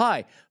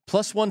 High,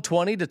 plus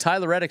 120 to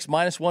Tyler Reddick's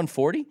minus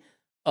 140.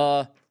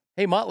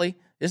 Hey, Motley,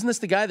 isn't this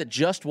the guy that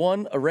just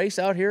won a race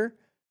out here?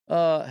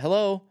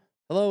 Hello,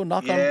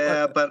 knock on.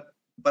 Yeah, but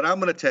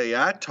I'm going to tell you,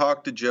 I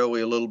talked to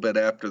Joey a little bit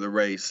after the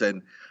race,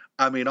 and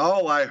I mean,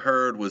 all I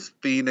heard was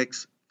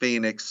Phoenix,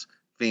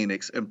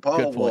 and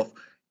Paul Wolf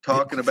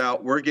talking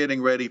about we're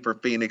getting ready for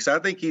Phoenix. I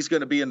think he's going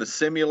to be in the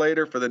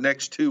simulator for the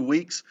next 2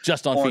 weeks.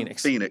 Just on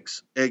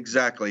Phoenix,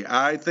 exactly.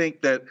 I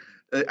think that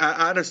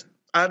I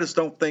just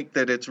don't think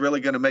that it's really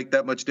going to make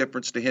that much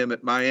difference to him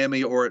at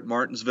Miami or at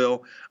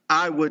Martinsville.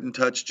 I wouldn't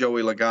touch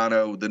Joey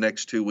Logano the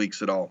next 2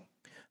 weeks at all.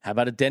 How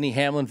about a Denny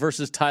Hamlin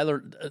versus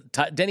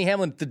Denny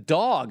Hamlin, the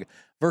dog,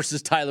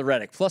 versus Tyler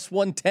Reddick, plus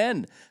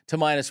 110 to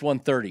minus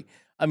 130.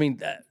 I mean,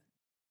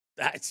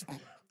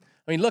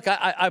 look,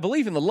 I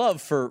believe in the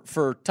love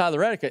for Tyler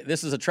Reddick.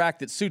 This is a track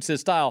that suits his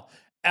style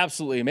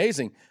absolutely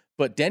amazing.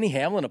 But Denny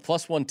Hamlin, a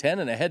plus 110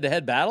 in a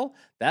head-to-head battle,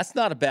 that's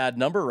not a bad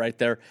number right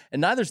there. And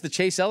neither's the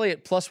Chase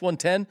Elliott plus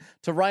 110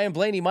 to Ryan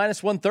Blaney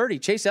minus 130.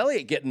 Chase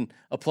Elliott getting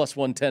a plus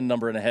 110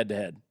 number in a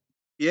head-to-head.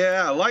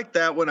 Yeah, I like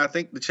that one. I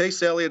think the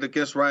Chase Elliott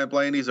against Ryan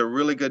Blaney is a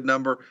really good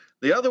number.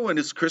 The other one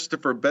is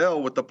Christopher Bell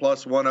with the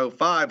plus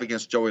 105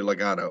 against Joey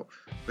Logano.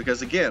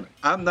 Because, again,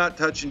 I'm not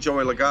touching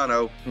Joey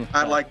Logano.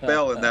 I like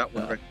Bell in that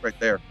one right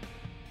there.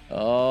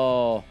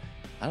 Oh,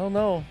 I don't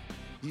know.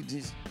 You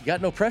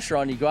got no pressure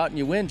on you. Go out and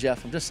you win,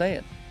 Jeff. I'm just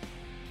saying.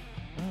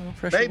 No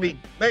pressure.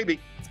 Maybe.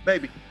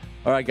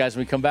 All right, guys,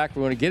 when we come back,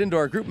 we're going to get into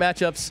our group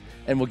matchups,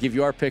 and we'll give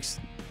you our picks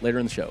later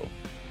in the show.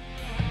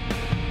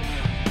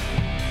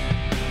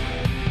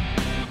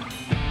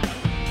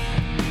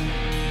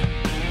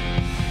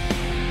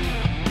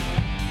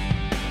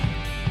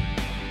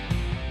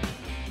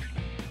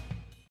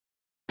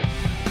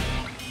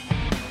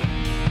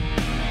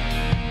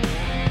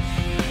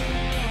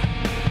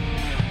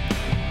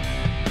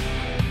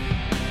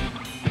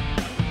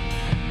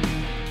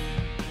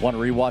 Want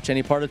to rewatch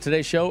any part of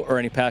today's show or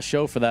any past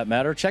show for that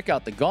matter? Check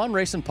out the Gone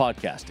Racing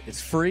podcast.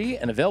 It's free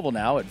and available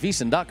now at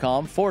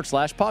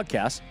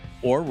vsin.com/podcast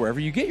or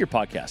wherever you get your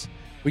podcasts.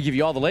 We give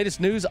you all the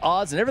latest news,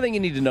 odds, and everything you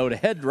need to know to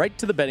head right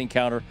to the betting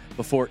counter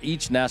before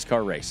each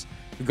NASCAR race.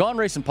 The Gone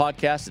Racing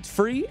podcast, it's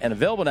free and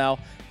available now,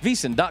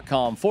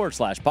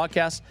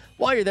 vsin.com/podcast.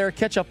 While you're there,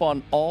 catch up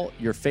on all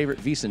your favorite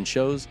VSiN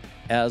shows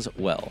as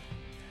well.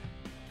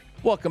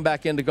 Welcome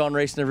back into Gone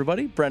Racing,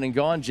 everybody. Brennan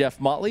Gaughan, Jeff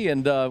Motley,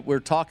 and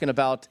we're talking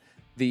about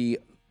the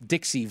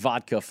Dixie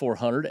Vodka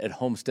 400 at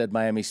Homestead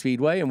Miami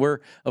Speedway. And we're,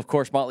 of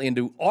course, Motley,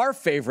 into our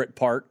favorite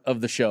part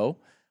of the show,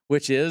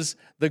 which is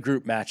the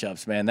group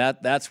matchups, man.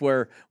 That's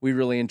where we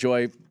really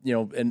enjoy,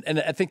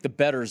 and I think the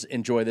bettors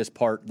enjoy this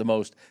part the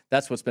most.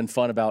 That's what's been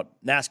fun about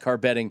NASCAR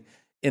betting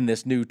in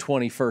this new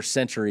 21st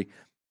century.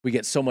 We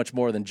get so much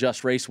more than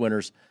just race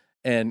winners.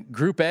 And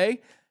Group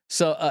A,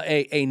 so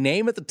a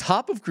name at the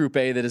top of Group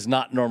A that is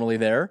not normally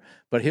there,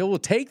 but he will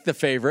take the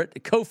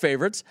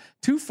co-favorites,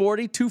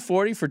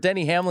 240 for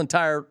Denny Hamlin,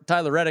 Tyler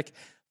Reddick,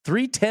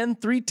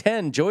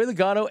 310, Joey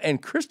Logano,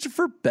 and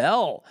Christopher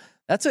Bell.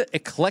 That's an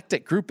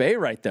eclectic Group A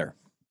right there.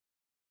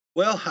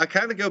 Well, I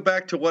kind of go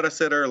back to what I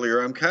said earlier.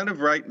 I'm kind of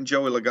writing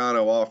Joey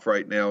Logano off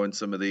right now in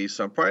some of these,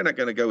 so I'm probably not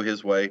going to go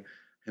his way.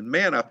 And,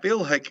 man, I feel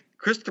like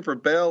Christopher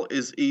Bell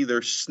is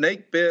either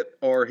snake bit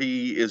or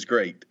he is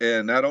great,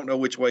 and I don't know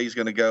which way he's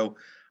going to go.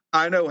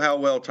 I know how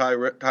well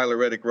Tyler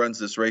Reddick runs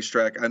this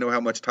racetrack. I know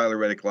how much Tyler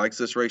Reddick likes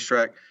this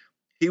racetrack.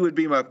 He would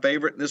be my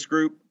favorite in this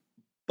group,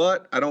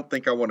 but I don't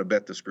think I want to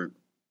bet this group.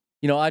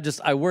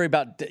 I worry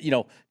about,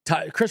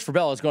 Christopher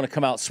Bell is going to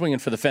come out swinging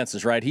for the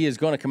fences, right? He is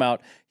going to come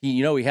out.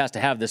 He has to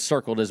have this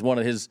circled as one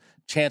of his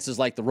chances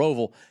like the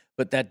Roval.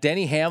 But that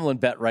Denny Hamlin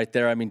bet right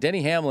there, I mean,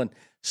 Denny Hamlin,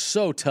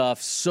 so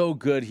tough, so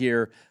good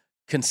here,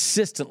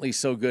 consistently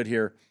so good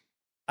here.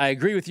 I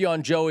agree with you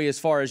on Joey as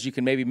far as you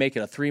can maybe make it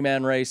a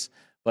three-man race,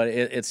 but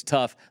it's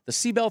tough. The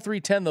C-Bell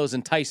 310, though, is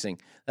enticing.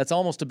 That's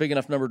almost a big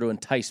enough number to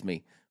entice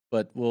me.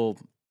 But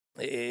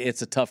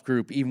it's a tough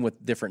group, even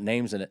with different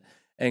names in it.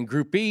 And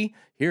Group B,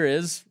 here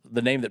is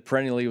the name that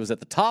perennially was at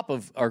the top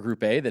of our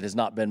Group A that has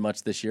not been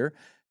much this year.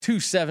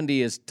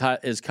 270 is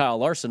Kyle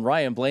Larson,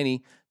 Ryan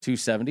Blaney,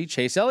 270,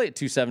 Chase Elliott,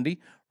 270,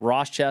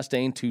 Ross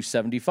Chastain,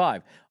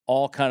 275.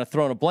 All kind of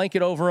throwing a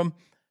blanket over them.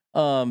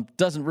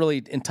 Doesn't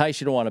really entice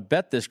you to want to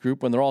bet this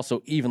group when they're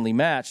also evenly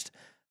matched.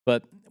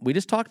 But we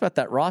just talked about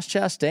that Ross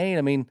Chastain.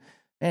 I mean,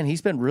 man,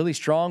 he's been really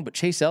strong. But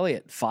Chase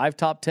Elliott, 5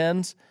 top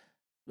 10s,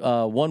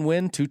 1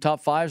 win, 2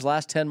 top 5s,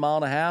 last 10 mile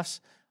and a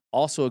halves.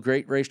 Also a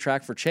great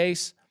racetrack for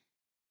Chase.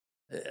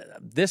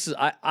 This is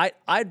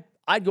I'd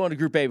go into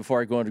Group A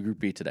before I go into Group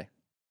B today.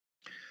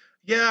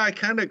 Yeah, I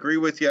kind of agree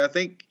with you. I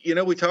think,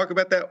 we talk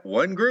about that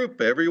one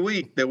group every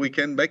week that we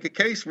can make a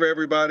case for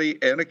everybody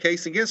and a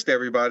case against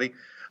everybody.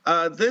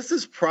 This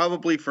is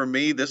probably, for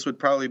me, this would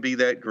probably be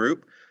that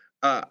group.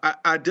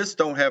 I just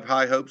don't have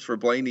high hopes for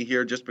Blaney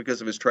here just because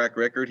of his track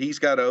record. He's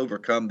got to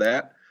overcome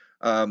that.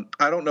 I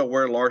don't know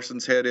where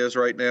Larson's head is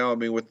right now. I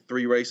mean, with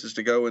 3 races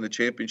to go in the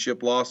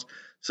championship loss.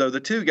 So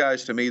the 2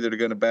 guys to me that are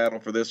going to battle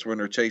for this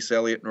one are Chase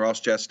Elliott and Ross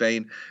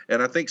Chastain.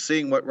 And I think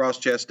seeing what Ross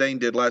Chastain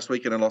did last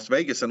weekend in Las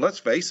Vegas, and let's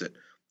face it,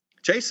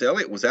 Chase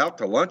Elliott was out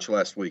to lunch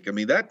last week. I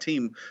mean, that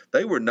team,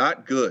 they were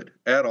not good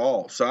at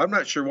all. So I'm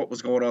not sure what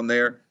was going on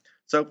there.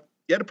 So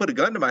you had to put a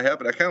gun to my head,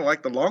 but I kind of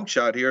like the long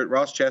shot here at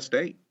Ross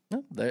Chastain.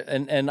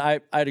 And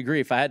I'd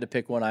agree. If I had to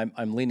pick one,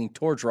 I'm leaning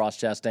towards Ross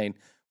Chastain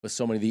with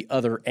so many of the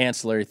other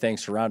ancillary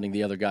things surrounding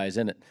the other guys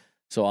in it.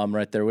 So I'm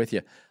right there with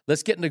you.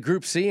 Let's get into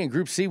Group C. In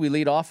Group C, we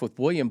lead off with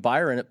William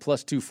Byron at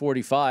plus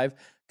 245,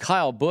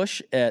 Kyle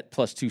Busch at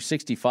plus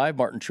 265,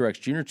 Martin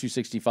Truex Jr.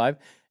 265,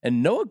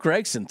 and Noah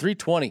Gragson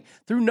 320.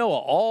 Threw Noah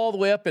all the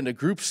way up into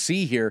Group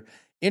C here.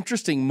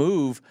 Interesting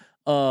move.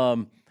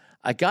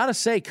 I got to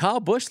say, Kyle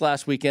Busch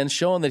last weekend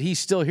showing that he's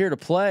still here to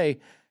play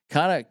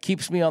kind of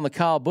keeps me on the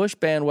Kyle Busch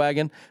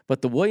bandwagon.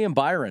 But the William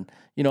Byron,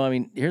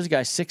 here's a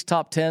guy 6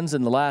 top 10s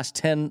in the last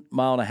 10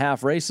 mile and a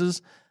half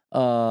races.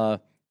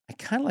 I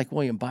kind of like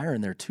William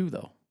Byron there too,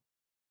 though.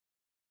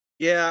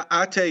 Yeah,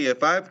 I tell you,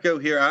 if I go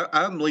here,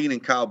 I'm leaning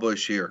Kyle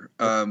Busch here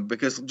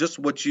because just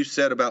what you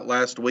said about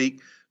last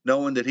week,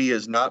 knowing that he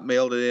has not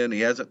mailed it in,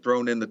 he hasn't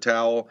thrown in the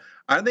towel.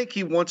 I think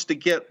he wants to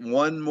get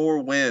one more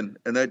win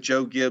in that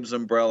Joe Gibbs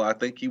umbrella. I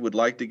think he would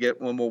like to get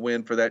one more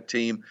win for that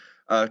team.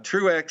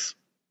 Truex,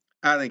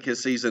 I think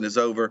his season is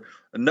over.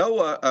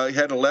 Noah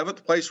had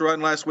 11th place run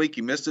last week.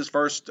 He missed his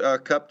first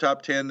Cup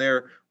top 10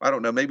 there. I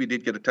don't know. Maybe he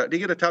did he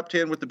get a top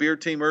 10 with the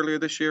Beard team earlier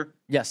this year?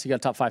 Yes, he got a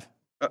top 5.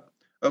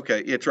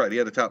 Okay, it's right. He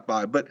had a top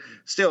 5. But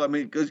still,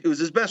 it was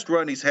his best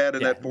run he's had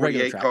in that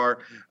 48 car.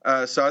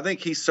 So I think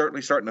he's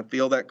certainly starting to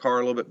feel that car a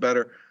little bit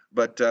better.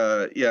 But,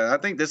 I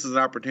think this is an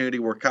opportunity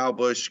where Kyle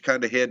Busch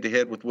kind of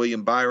head-to-head with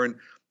William Byron.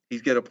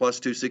 He's got a plus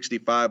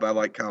 265. I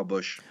like Kyle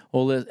Busch.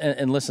 Well,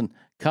 and listen,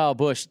 Kyle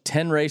Busch,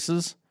 10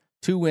 races,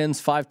 2 wins,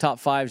 5 top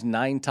 5s,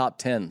 9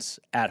 top 10s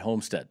at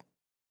Homestead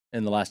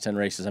in the last 10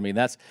 races.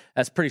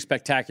 That's pretty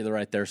spectacular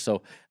right there.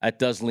 So that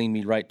does lean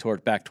me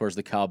back towards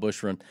the Kyle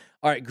Busch run.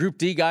 All right, Group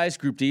D, guys.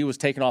 Group D was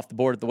taken off the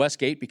board at the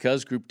Westgate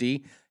because Group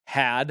D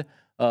had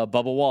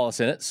Bubba Wallace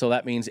in it. So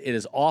that means it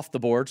is off the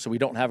board. So we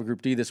don't have a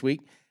Group D this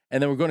week.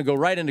 And then we're going to go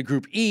right into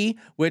Group E,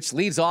 which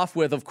leads off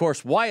with, of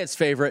course, Wyatt's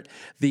favorite,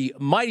 the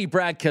mighty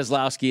Brad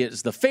Keselowski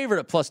is the favorite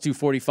at plus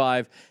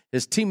 245,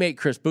 his teammate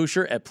Chris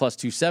Buescher at plus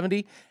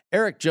 270,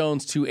 Eric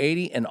Jones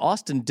 280, and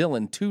Austin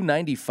Dillon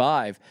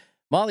 295.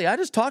 Molly, I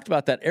just talked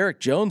about that Eric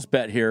Jones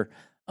bet here.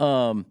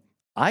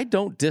 I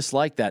don't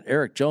dislike that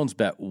Eric Jones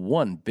bet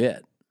one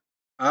bit.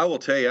 I will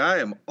tell you, I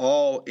am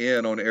all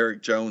in on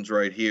Eric Jones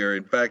right here.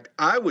 In fact,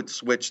 I would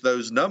switch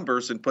those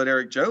numbers and put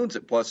Eric Jones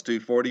at plus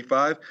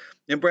 245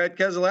 and Brad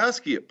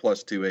Keselowski at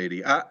plus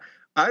 280.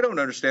 I don't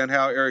understand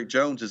how Eric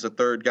Jones is a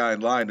third guy in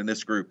line in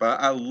this group.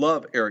 I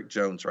love Eric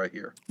Jones right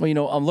here.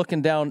 Well, I'm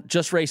looking down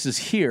just races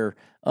here.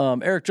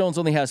 Eric Jones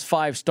only has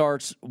 5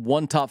 starts,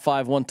 1 top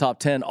 5, 1 top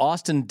 10.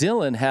 Austin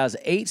Dillon has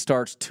 8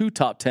 starts, 2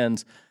 top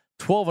 10s,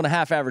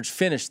 12.5 average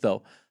finish,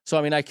 though.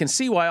 So, I can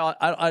see why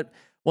I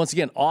once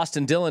again,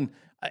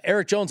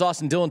 Eric Jones,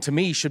 Austin Dillon, to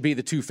me, should be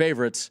the 2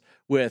 favorites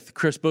with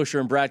Chris Buescher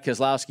and Brad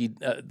Keselowski.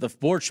 The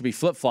board should be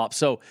flip-flop.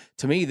 So,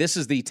 to me, this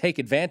is the take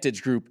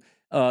advantage group.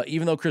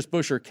 Even though Chris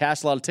Buescher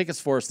cashed a lot of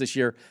tickets for us this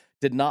year,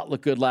 did not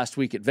look good last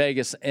week at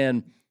Vegas,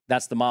 and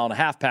that's the mile and a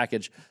half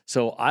package.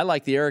 So I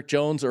like the Eric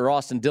Jones or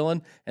Austin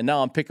Dillon, and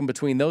now I'm picking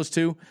between those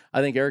 2.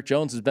 I think Eric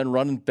Jones has been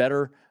running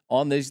better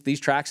on these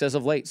tracks as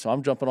of late, so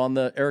I'm jumping on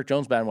the Eric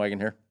Jones bandwagon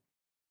here.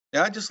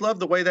 Yeah, I just love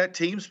the way that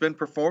team's been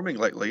performing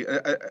lately.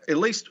 At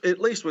least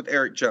with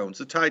Eric Jones.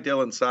 The Ty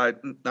Dillon side,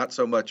 not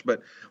so much,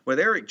 but with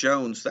Eric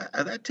Jones,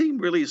 that team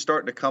really is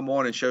starting to come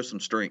on and show some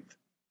strength.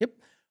 Yep.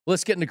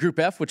 Let's get into Group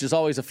F, which is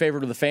always a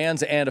favorite of the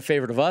fans and a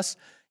favorite of us.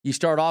 You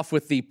start off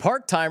with the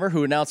part-timer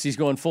who announced he's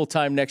going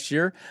full-time next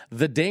year.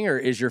 The Dinger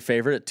is your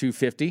favorite at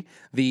 250.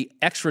 The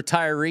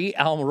ex-retiree,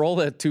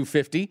 Almirola, at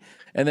 250.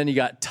 And then you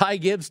got Ty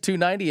Gibbs,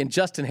 290, and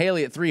Justin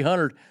Haley at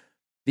 300.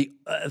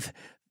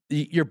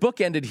 Your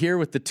book ended here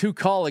with the 2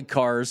 Kaulig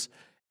cars,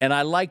 and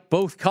I like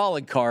both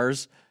Kaulig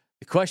cars.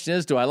 The question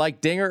is, do I like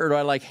Dinger or do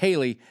I like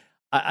Haley?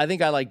 I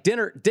think I like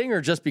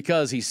Dinger just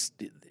because he's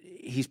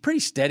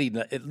pretty steady.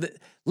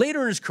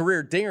 Later in his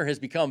career, Dinger has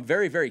become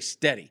very, very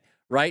steady,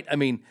 right?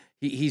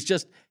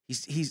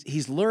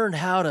 He's learned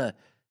how to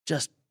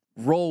just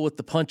roll with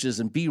the punches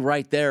and be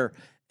right there.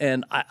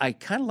 And I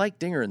kind of like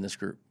Dinger in this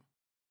group.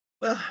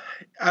 Well,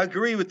 I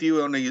agree with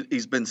you on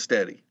he's been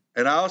steady.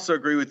 And I also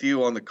agree with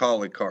you on the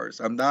Kaulig cars.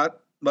 I'm not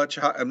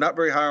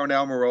very high on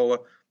Almirola,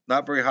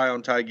 not very high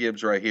on Ty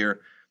Gibbs right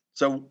here.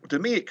 So to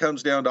me, it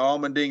comes down to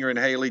Allmendinger and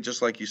Haley,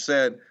 just like you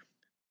said.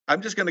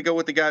 I'm just going to go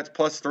with the guy that's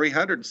plus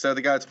 300 instead of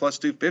the guy that's plus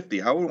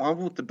 250. I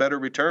want the better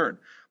return.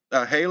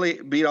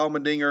 Haley beat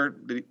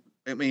Allmendinger.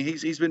 I mean,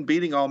 he's been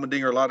beating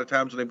Allmendinger a lot of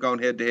times when they've gone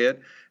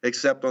head-to-head,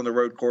 except on the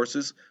road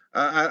courses.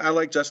 I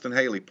like Justin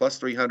Haley. Plus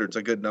 300 is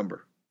a good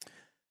number.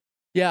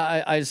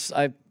 Yeah,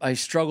 I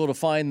struggle to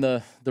find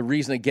the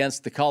reason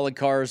against the Kaulig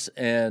cars,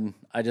 and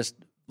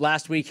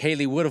last week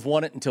Haley would have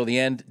won it until the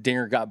end.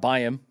 Dinger got by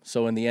him,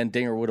 so in the end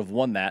Dinger would have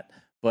won that.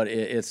 But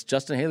it's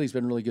Justin Haley's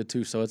been really good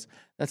too, so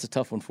that's a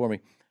tough one for me.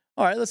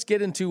 All right, let's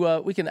get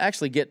into we can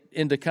actually get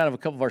into kind of a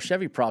couple of our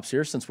Chevy props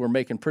here since we're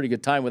making pretty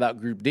good time without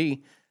Group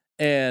D.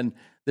 And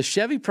the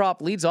Chevy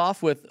prop leads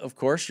off with, of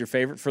course, your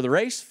favorite for the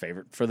race,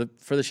 favorite for the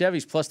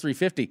Chevys, plus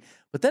 350.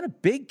 But then a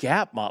big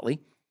gap,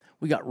 Motley.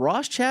 We got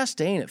Ross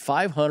Chastain at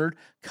 500,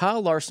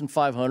 Kyle Larson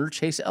 500,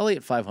 Chase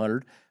Elliott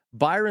 500,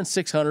 Byron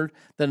 600.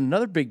 Then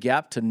another big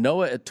gap to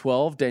Noah at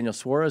 12, Daniel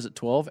Suarez at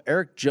 12,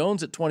 Eric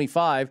Jones at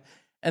 25,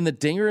 and the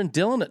Dinger and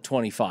Dillon at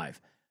 25.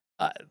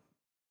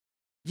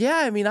 Yeah,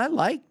 I mean, I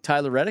like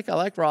Tyler Reddick. I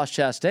like Ross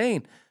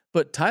Chastain.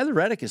 But Tyler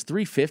Reddick is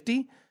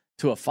 350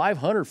 to a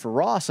 500 for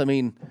Ross. I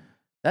mean,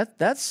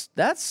 that's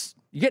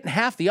you're getting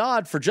half the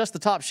odd for just the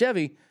top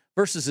Chevy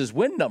versus his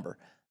win number.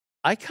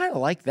 I kind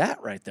of like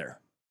that right there.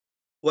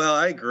 Well,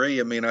 I agree.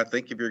 I mean, I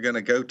think if you're going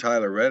to go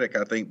Tyler Reddick,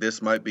 I think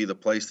this might be the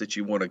place that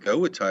you want to go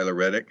with Tyler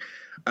Reddick.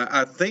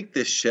 I think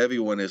this Chevy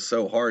one is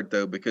so hard,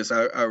 though, because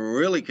I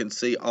really can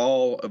see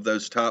all of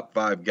those top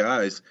 5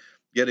 guys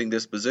getting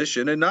this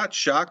position, and not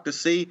shocked to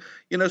see,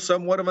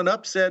 somewhat of an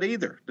upset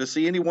either. To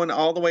see anyone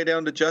all the way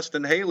down to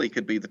Justin Haley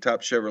could be the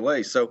top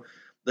Chevrolet. So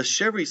the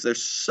Chevys,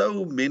 there's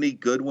so many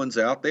good ones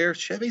out there.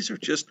 Chevys are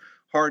just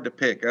hard to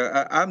pick.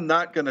 I'm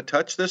not going to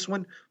touch this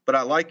one, but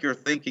I like your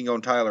thinking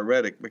on Tyler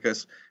Reddick,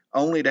 because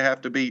only to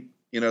have to beat,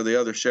 the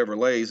other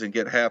Chevrolets and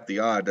get half the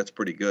odd, that's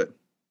pretty good.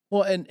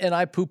 Well, and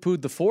I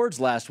poo-pooed the Fords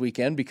last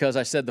weekend because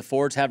I said the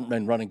Fords haven't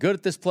been running good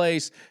at this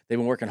place. They've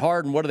been working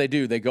hard, and what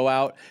do? They go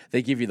out,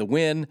 they give you the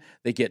win,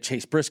 they get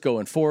Chase Briscoe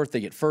in 4th, they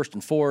get 1st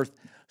and 4th,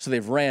 so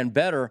they've ran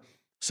better.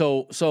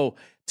 So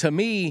to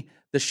me,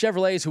 the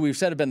Chevrolets, who we've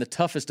said have been the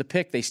toughest to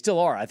pick, they still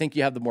are. I think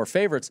you have the more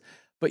favorites.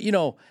 But,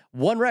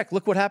 one wreck,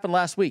 look what happened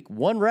last week.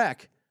 One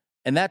wreck,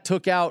 and that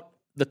took out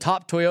the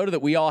top Toyota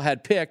that we all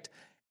had picked.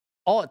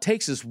 All it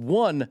takes is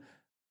one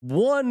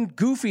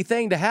goofy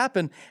thing to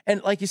happen.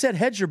 And like you said,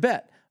 hedge your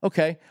bet.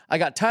 Okay, I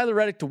got Tyler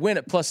Reddick to win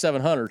at plus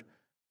 700.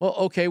 Well,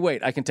 okay,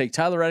 wait. I can take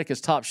Tyler Reddick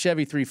as top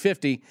Chevy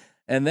 350,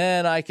 and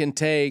then I can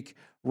take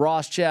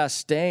Ross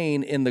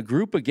Chastain in the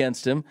group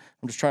against him.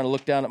 I'm just trying to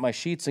look down at my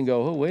sheets and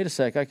go, oh, wait a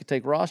sec. I could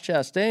take Ross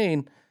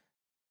Chastain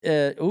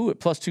at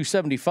plus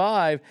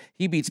 275.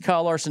 He beats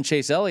Kyle Larson,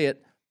 Chase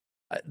Elliott.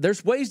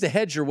 There's ways to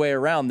hedge your way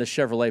around this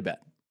Chevrolet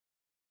bet.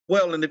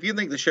 Well, and if you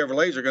think the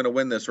Chevrolets are going to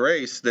win this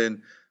race,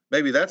 then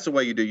maybe that's the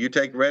way you do. You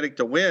take Reddick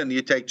to win.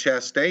 You take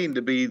Chastain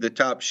to be the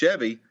top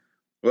Chevy.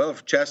 Well,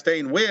 if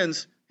Chastain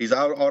wins, he's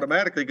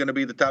automatically going to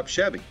be the top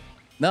Chevy.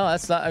 No,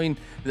 that's not. I mean,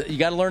 you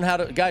got to learn how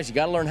to, guys. You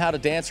got to learn how to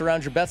dance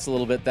around your bets a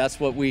little bit. That's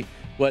what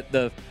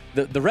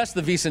the rest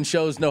of the VSiN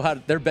shows know how.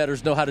 Their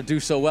bettors know how to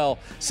do so well.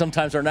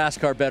 Sometimes our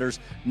NASCAR bettors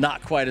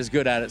not quite as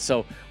good at it.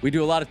 So we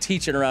do a lot of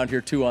teaching around here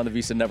too on the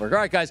VSiN network. All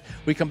right, guys,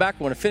 we come back.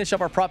 We want to finish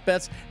up our prop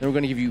bets, and we're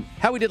going to give you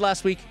how we did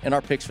last week and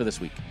our picks for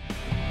this week.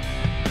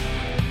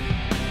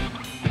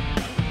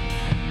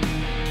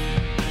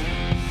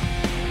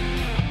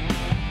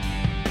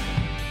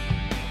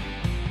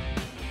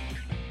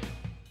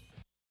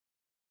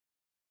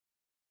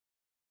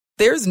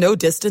 There's no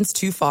distance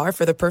too far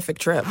for the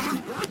perfect trip.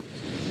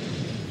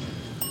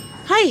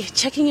 Hi,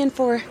 checking in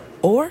for...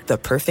 Or the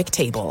perfect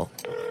table.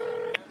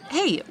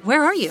 Hey,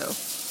 where are you?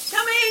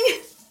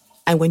 Coming!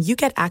 And when you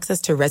get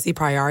access to Resi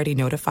Priority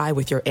Notify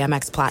with your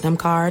Amex Platinum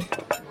card...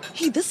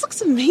 Hey, this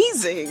looks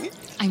amazing!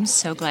 I'm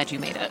so glad you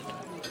made it.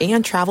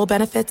 And travel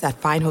benefits at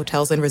fine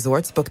hotels and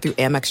resorts booked through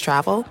Amex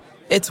Travel,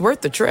 it's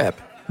worth the trip.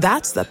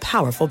 That's the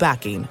powerful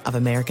backing of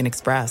American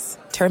Express.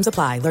 Terms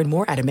apply. Learn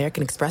more at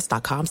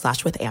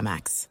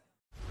americanexpress.com/withAmex.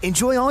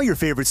 Enjoy all your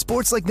favorite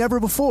sports like never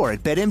before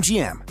at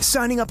BetMGM.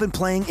 Signing up and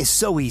playing is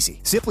so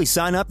easy. Simply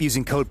sign up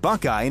using code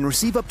Buckeye and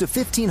receive up to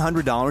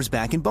 $1,500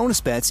 back in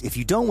bonus bets if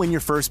you don't win your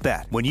first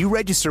bet. When you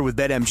register with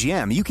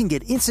BetMGM, you can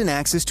get instant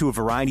access to a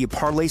variety of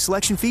parlay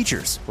selection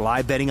features,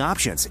 live betting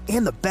options,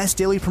 and the best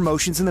daily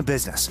promotions in the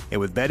business.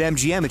 And with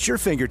BetMGM at your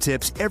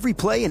fingertips, every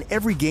play and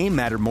every game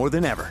matter more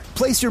than ever.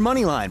 Place your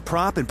moneyline,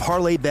 prop, and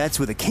parlay bets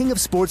with the king of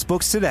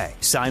sportsbooks today.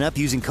 Sign up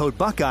using code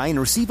Buckeye and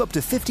receive up to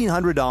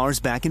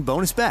 $1,500 back in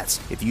bonus bets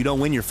if you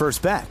don't win your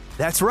first bet.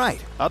 That's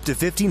right, up to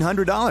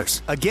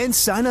 $1,500. Again,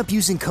 sign up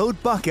using code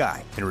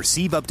Buckeye and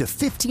receive up to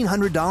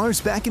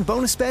 $1,500 back in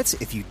bonus bets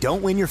if you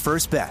don't win your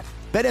first bet.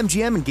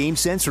 BetMGM and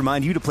GameSense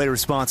remind you to play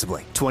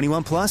responsibly.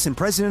 21 plus and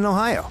present in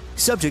Ohio.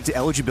 Subject to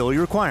eligibility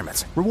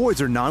requirements.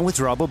 Rewards are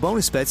non-withdrawable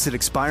bonus bets that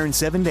expire in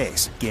 7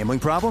 days. Gambling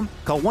problem?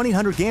 Call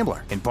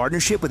 1-800-GAMBLER in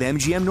partnership with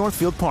MGM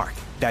Northfield Park.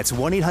 That's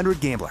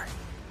 1-800-GAMBLER.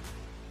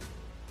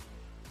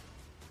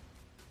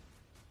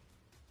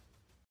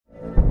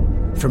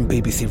 From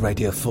BBC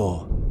Radio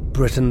 4,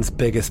 Britain's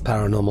biggest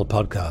paranormal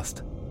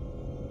podcast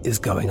is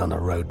going on a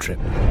road trip.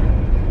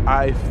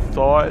 I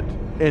thought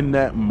in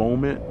that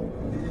moment,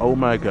 oh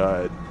my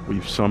God,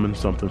 we've summoned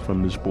something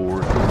from this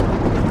board.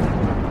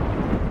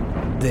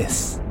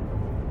 This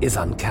is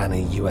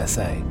Uncanny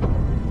USA.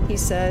 He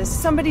says,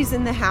 somebody's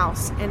in the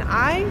house, and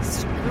I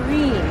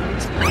screamed.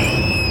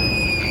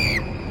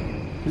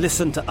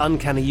 Listen to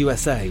Uncanny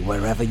USA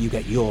wherever you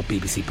get your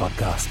BBC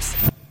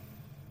podcasts,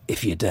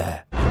 if you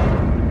dare.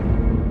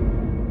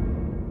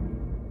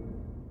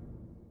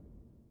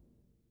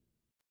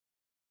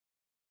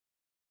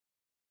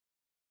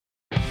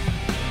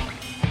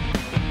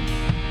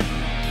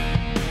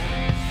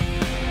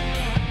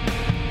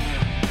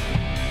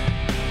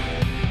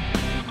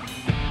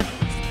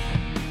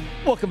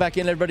 Welcome back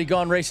in, everybody.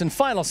 Gone Racing.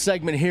 Final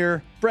segment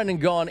here. Brendan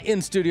Gaughan in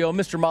studio.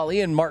 Mr. Motley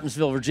in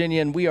Martinsville,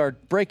 Virginia. And we are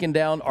breaking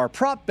down our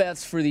prop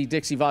bets for the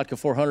Dixie Vodka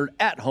 400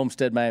 at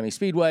Homestead Miami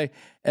Speedway.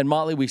 And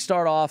Motley, we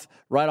start off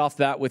right off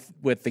that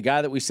with the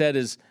guy that we said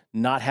has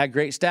not had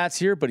great stats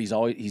here, but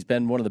he's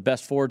been one of the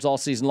best forwards all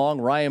season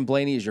long. Ryan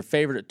Blaney is your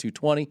favorite at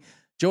 220.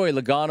 Joey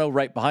Logano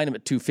right behind him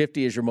at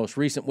 250 is your most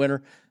recent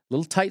winner.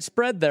 Little tight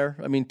spread there.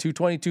 I mean,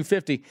 220,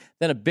 250.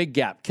 Then a big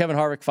gap. Kevin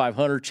Harvick,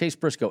 500. Chase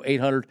Briscoe,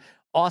 800.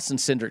 Austin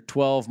Cindric,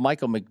 12.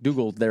 Michael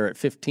McDougall there at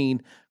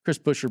 15. Chris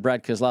Buescher,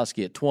 Brad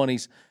Keselowski at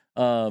 20s.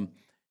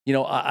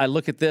 I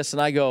look at this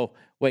and I go,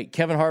 wait,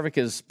 Kevin Harvick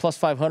is plus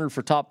 500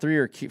 for top three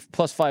or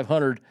plus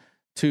 500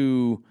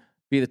 to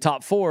be the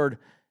top forward.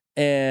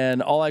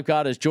 And all I've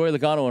got is Joey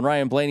Logano and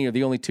Ryan Blaney are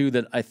the only two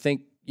that I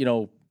think,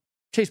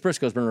 Chase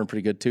Briscoe's been running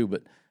pretty good too,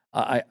 but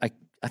I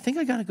think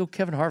I got to go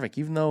Kevin Harvick,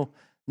 even though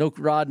no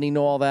Rodney,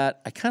 no all that.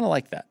 I kind of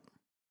like that.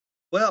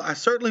 Well, I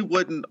certainly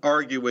wouldn't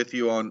argue with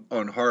you on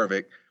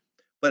Harvick.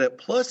 But at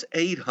plus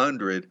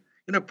 800,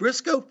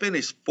 Briscoe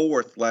finished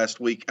fourth last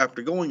week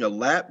after going a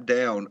lap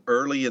down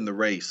early in the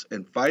race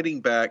and fighting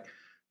back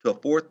to a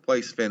fourth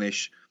place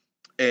finish.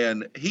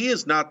 And he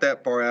is not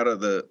that far out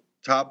of the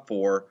top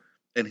four,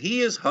 and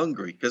he is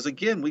hungry. Because,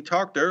 again, we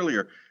talked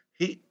earlier,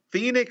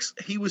 Phoenix,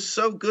 he was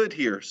so good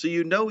here. So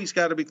he's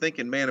got to be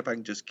thinking, man, if I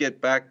can just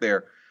get back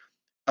there.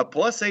 A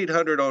plus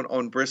 800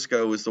 on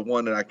Briscoe is the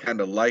one that I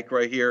kind of like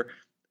right here.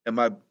 Am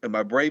I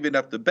brave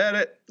enough to bet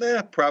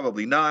it?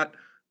 Probably not.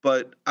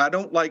 But I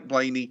don't like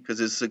Blaney because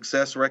his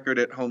success record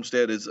at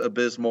Homestead is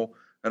abysmal.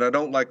 And I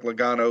don't like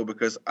Logano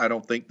because I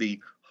don't think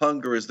the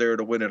hunger is there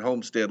to win at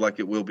Homestead like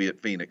it will be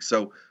at Phoenix.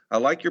 So I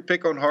like your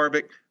pick on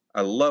Harvick. I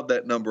love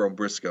that number on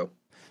Briscoe.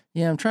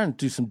 Yeah, I'm trying to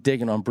do some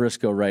digging on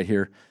Briscoe right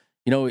here.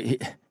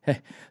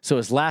 So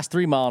his last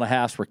 3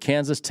 mile-and-a-halves were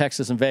Kansas,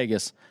 Texas, and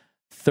Vegas,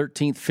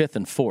 13th, 5th,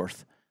 and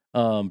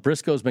 4th.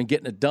 Briscoe's been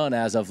getting it done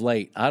as of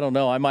late. I don't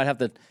know. I might have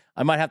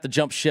to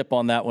jump ship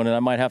on that one, and I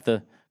might have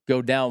to go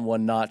down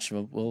one notch.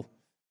 We'll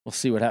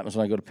see what happens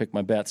when I go to pick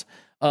my bets.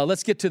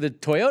 Let's get to the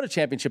Toyota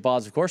Championship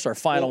odds, of course, our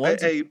final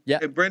ones. Hey,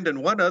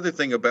 Brendan, one other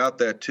thing about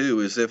that,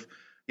 too, is if,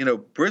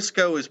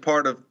 Briscoe is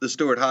part of the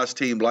Stewart-Haas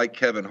team like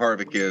Kevin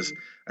Harvick is,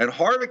 and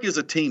Harvick is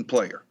a team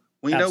player.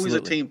 We know he's a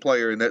team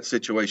player in that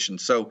situation.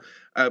 So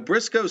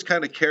Briscoe's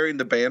kind of carrying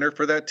the banner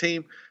for that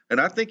team,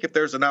 and I think if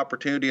there's an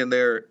opportunity in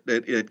there,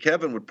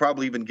 Kevin would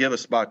probably even give a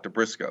spot to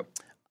Briscoe.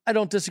 I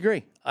don't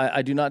disagree.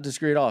 I do not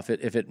disagree at all.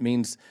 If it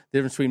means the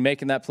difference between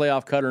making that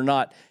playoff cut or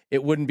not,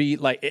 it wouldn't be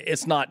like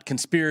it's not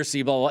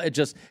conspiracy, blah, blah, blah. It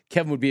just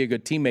Kevin would be a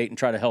good teammate and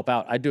try to help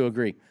out. I do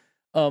agree.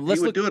 He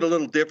would do it a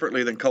little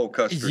differently than Cole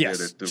Custer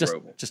did at the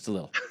Roval. Just a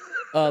little.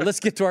 Let's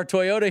get to our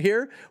Toyota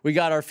here. We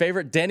got our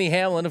favorite, Denny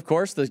Hamlin, of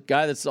course, the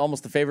guy that's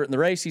almost the favorite in the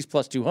race. He's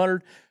plus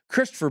 200.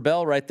 Christopher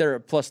Bell right there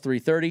at plus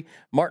 330.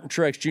 Martin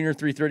Truex Jr.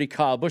 330.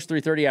 Kyle Busch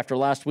 330. After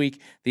last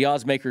week, the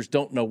odds makers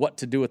don't know what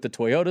to do with the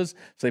Toyotas,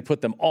 so they put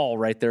them all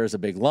right there as a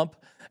big lump.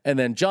 And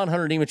then John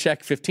Hunter Nemechek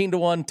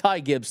 15-1. Ty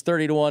Gibbs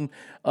 30-1.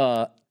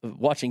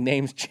 Watching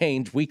names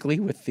change weekly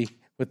with the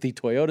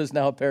Toyotas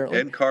now, apparently.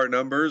 And car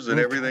numbers and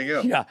everything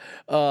else.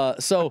 Yeah.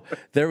 So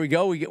there we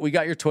go. We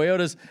got your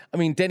Toyotas. I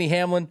mean, Denny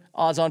Hamlin,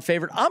 odds-on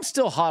favorite. I'm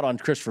still hot on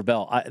Christopher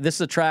Bell. This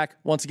is a track,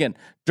 once again,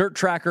 dirt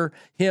tracker.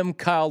 Him,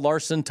 Kyle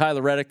Larson,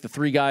 Tyler Reddick, the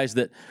three guys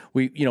that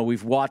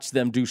we've watched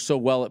them do so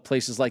well at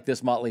places like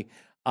this, Motley.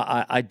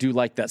 I do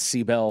like that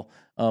C-Bell,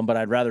 but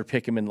I'd rather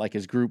pick him in like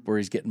his group where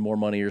he's getting more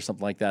money or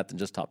something like that than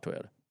just top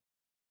Toyota.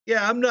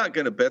 Yeah, I'm not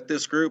going to bet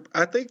this group.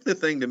 I think the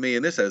thing to me,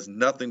 and this has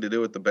nothing to do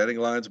with the betting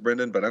lines,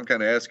 Brendan, but I'm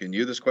kind of asking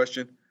you this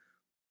question.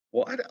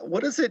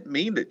 What does it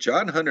mean that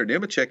John Hunter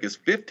Nemechek is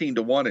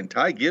 15-1 and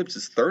Ty Gibbs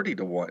is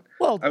 30-1?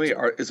 Well, I mean,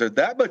 is there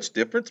that much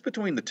difference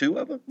between the two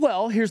of them?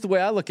 Well, here's the way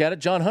I look at it.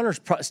 John Hunter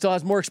still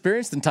has more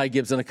experience than Ty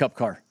Gibbs in a Cup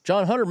car.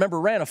 John Hunter, remember,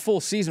 ran a full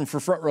season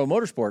for Front Row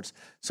Motorsports.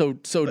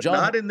 But John,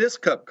 not in this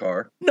Cup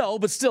car. No,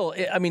 but still,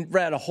 I mean,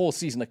 ran a whole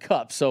season of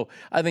Cup. So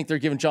I think they're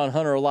giving John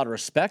Hunter a lot of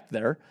respect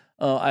there.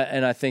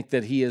 And I think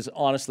that he has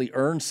honestly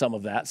earned some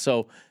of that.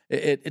 So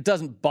it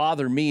doesn't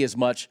bother me as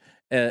much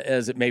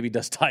as it maybe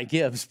does Ty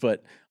Gibbs,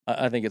 but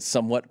I think it's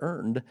somewhat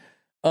earned.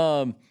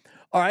 All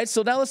right,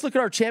 so now let's look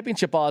at our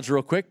championship odds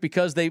real quick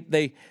because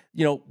they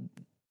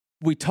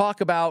we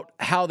talk about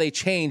how they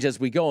change as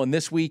we go. And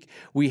this week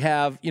we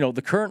have,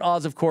 the current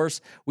odds, of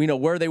course. We know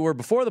where they were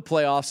before the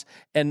playoffs.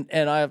 And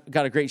I've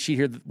got a great sheet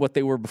here, what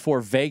they were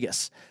before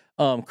Vegas.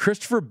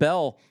 Christopher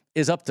Bell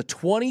is up to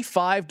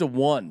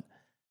 25-1.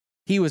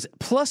 He was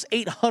plus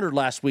 800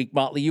 last week,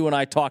 Motley, you and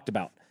I talked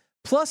about.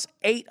 Plus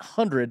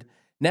 800.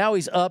 Now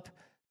he's up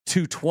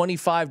to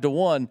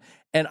 25-1.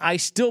 And I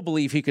still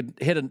believe he could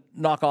hit a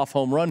knockoff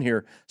home run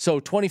here. So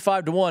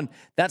 25-1,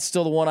 that's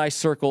still the one I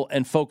circle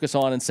and focus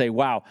on and say,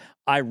 wow,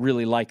 I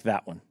really like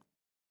that one.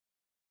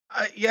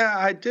 Yeah,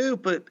 I do.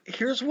 But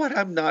here's what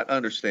I'm not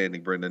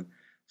understanding, Brendan.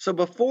 So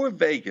before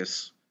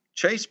Vegas,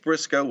 Chase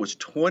Briscoe was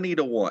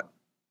 20-1.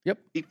 Yep.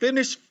 He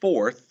finished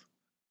fourth.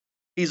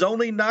 He's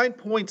only 9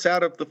 points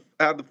out of the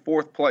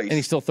fourth place. And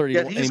he's still 30-1.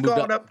 Yet he's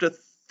gone up to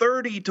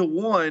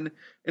 30-1.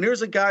 And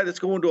here's a guy that's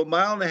going to a 1.5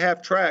 mile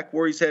track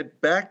where he's had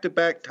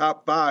back-to-back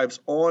top fives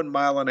on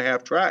 1.5 mile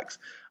tracks.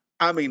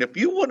 I mean, if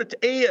you wanted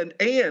to,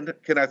 and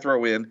can I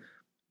throw in,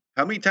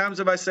 how many times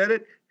have I said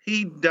it?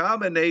 He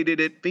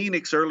dominated at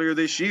Phoenix earlier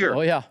this year.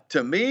 Oh, yeah.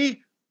 To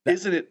me,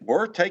 isn't it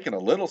worth taking a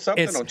little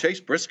something on Chase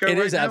Briscoe right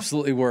now? It is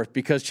absolutely worth,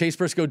 because Chase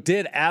Briscoe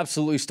did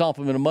absolutely stomp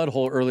him in a mud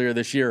hole earlier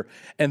this year.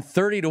 And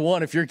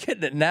 30-1, if you're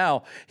getting it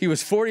now, he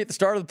was 40 at the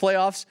start of the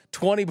playoffs,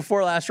 20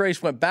 before last race,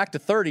 went back to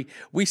 30.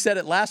 We said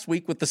it last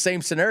week with the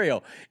same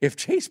scenario. If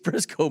Chase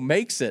Briscoe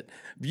makes it,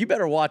 you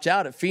better watch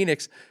out at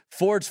Phoenix.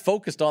 Ford's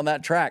focused on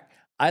that track.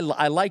 I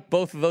like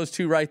both of those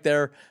two right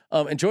there.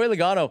 And Joey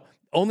Logano,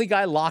 only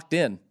guy locked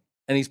in,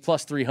 and he's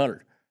plus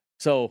 300.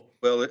 So,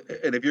 well,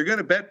 and if you're going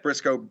to bet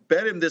Briscoe,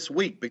 bet him this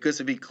week,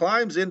 because if he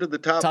climbs into the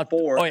top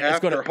four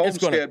after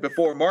Homestead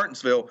before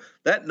Martinsville,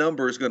 that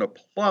number is going to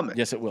plummet.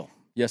 Yes, it will.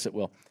 Yes, it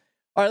will.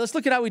 All right, let's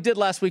look at how we did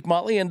last week,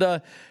 Motley. And we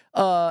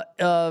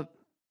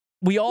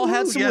all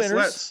had some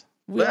winners.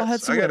 We all had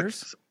some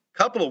winners. A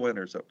couple of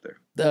winners up there.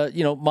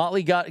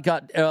 Motley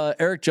got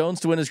Eric Jones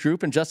to win his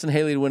group and Justin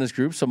Haley to win his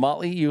group. So,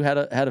 Motley, you had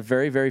a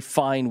very, very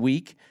fine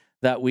week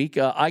that week.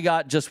 I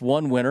got just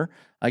one winner.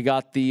 I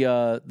got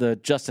the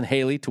Justin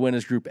Haley to win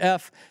his Group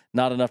F.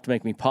 Not enough to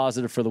make me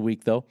positive for the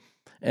week, though.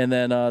 And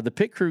then the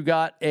pit crew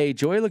got a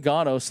Joey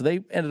Logano, so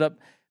they ended up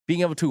being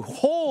able to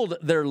hold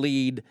their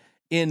lead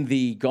in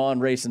the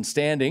Gone Racing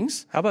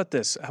standings. How about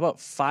this? How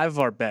about 5 of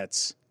our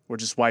bets were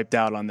just wiped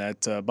out on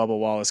that Bubba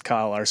Wallace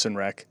Kyle Larson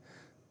wreck?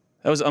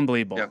 That was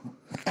unbelievable. Yeah.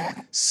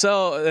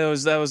 So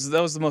that was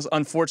the most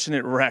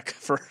unfortunate wreck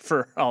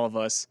for all of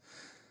us.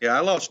 Yeah,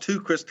 I lost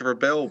 2 Christopher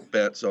Bell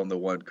bets on the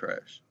one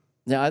crash.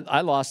 Yeah, I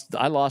lost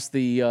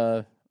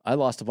a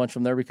bunch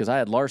from there because I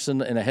had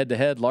Larson in a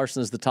head-to-head.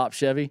 Larson is the top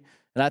Chevy,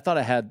 and I thought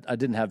I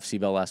didn't have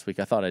C-Bell last week.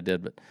 I thought I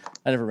did, but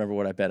I never remember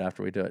what I bet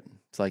after we do it.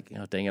 It's like,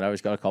 dang it, I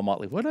always got to call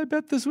Motley. What did I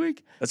bet this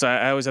week? That's why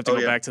I always have to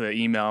go back to the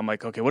email. I'm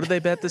like, okay, what did they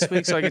bet this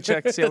week, so I can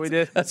check to see how we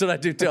did? That's what I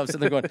do too. I'm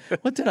sitting there going,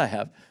 what did I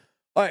have?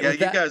 All right, yeah, you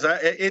guys,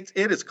 it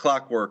is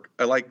clockwork.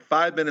 Like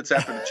 5 minutes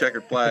after the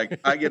checkered flag,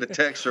 I get a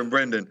text from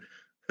Brendan.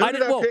 I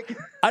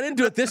didn't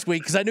do it this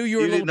week because I knew you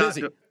were a little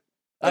busy.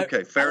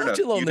 Okay, fair enough.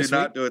 You did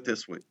not do it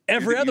this week.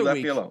 Every other week.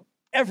 Left me alone.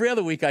 Every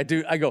other week I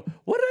do. I go,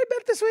 what did I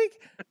bet this week?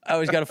 I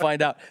always got to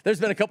find out. There's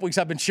been a couple weeks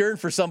I've been cheering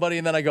for somebody,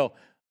 and then I go,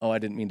 oh, I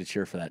didn't mean to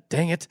cheer for that.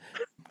 Dang it.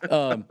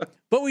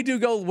 But we do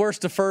go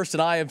worst to first,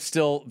 and I am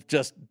still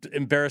just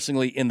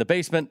embarrassingly in the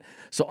basement.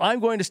 So I'm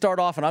going to start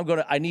off,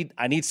 and I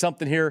need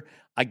something here.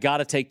 I got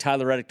to take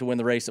Tyler Reddick to win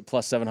the race at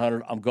plus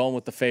 700. I'm going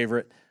with the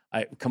favorite.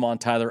 Come on,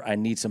 Tyler. I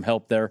need some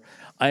help there.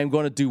 I am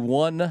going to do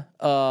one.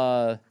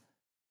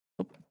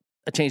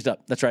 I changed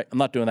up. That's right. I'm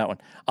not doing that one.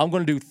 I'm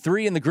going to do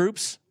 3 in the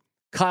groups.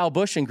 Kyle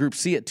Busch in Group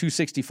C at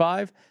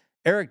 265.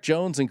 Eric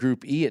Jones in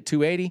Group E at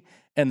 280.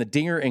 And the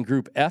Dinger in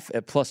Group F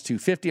at plus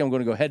 250. I'm going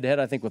to go head-to-head,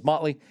 I think, with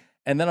Motley.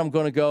 And then I'm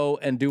going to go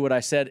and do what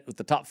I said with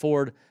the top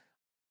Ford.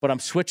 But I'm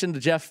switching to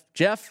Jeff.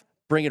 Jeff,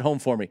 bring it home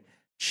for me.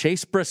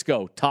 Chase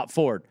Briscoe, top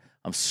Ford.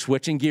 I'm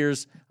switching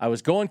gears. I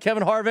was going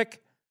Kevin Harvick.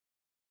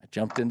 I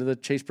jumped into the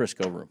Chase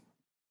Briscoe room.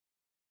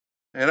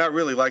 And I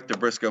really like the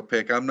Briscoe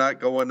pick. I'm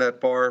not going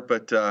that far,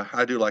 but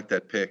I do like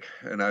that pick.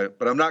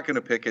 But I'm not going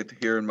to pick it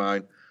here in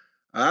mine.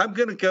 I'm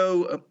going to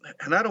go,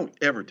 and I don't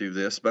ever do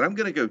this, but I'm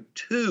going to go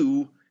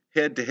 2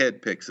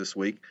 head-to-head picks this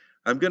week.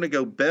 I'm going to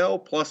go Bell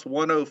plus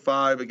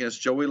 105 against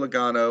Joey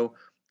Logano,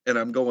 and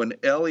I'm going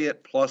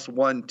Elliott plus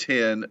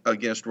 110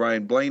 against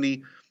Ryan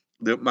Blaney.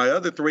 My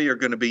other 3 are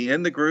going to be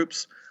in the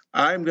groups.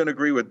 I'm going to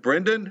agree with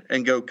Brendan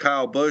and go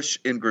Kyle Busch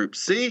in Group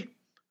C.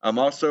 I'm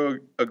also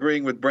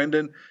agreeing with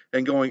Brendan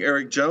and going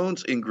Eric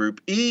Jones in Group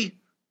E,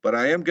 but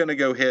I am going to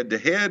go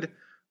head-to-head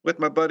with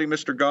my buddy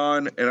Mr.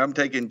 Gone, and I'm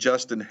taking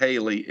Justin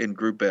Haley in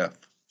Group F.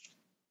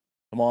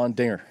 Come on,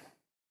 Dinger.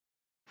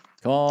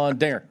 Come on,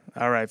 Dinger.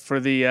 All right,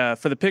 for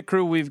the pit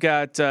crew, we've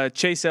got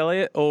Chase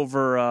Elliott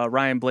over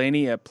Ryan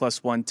Blaney at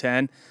plus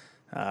 110.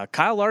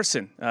 Kyle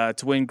Larson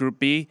to win Group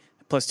B,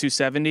 plus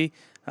 270.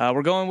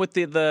 We're going with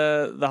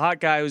the hot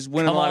guy who's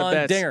winning a lot of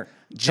bets. Dinger.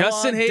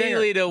 Justin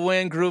Haley to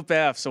win Group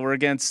F. So we're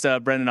against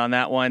Brendan on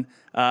that one.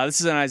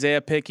 This is an Isaiah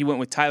pick. He went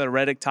with Tyler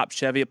Reddick, top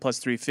Chevy at plus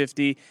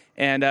 350.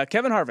 And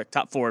Kevin Harvick,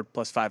 top Ford,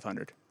 plus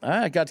 500.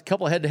 I got a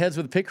couple head-to-heads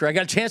with the pick crew. I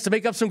got a chance to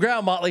make up some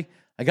ground, Motley.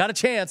 I got a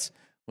chance.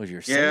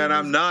 Yeah, and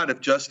I'm not. If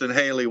Justin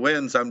Haley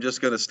wins, I'm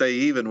just going to stay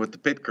even with the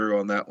pit crew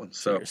on that one.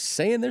 So you're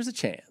saying there's a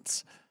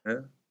chance. Yeah.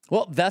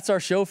 Well, that's our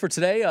show for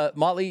today.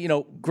 Motley,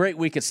 great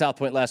week at South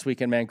Point last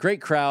weekend, man.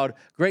 Great crowd.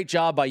 Great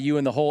job by you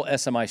and the whole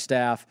SMI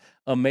staff.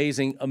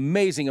 Amazing,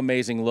 amazing,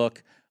 amazing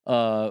look.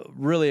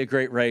 Really a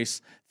great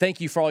race.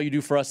 Thank you for all you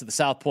do for us at the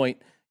South Point.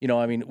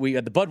 We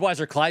had the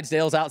Budweiser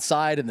Clydesdales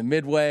outside in the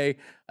Midway.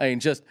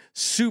 Just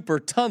super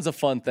tons of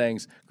fun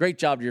things. Great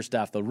job to your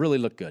staff, though. Really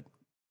looked good.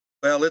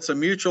 Well, it's a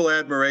mutual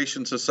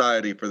admiration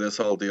society for this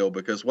whole deal,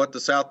 because what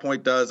the South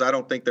Point does, I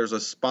don't think there's a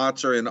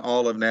sponsor in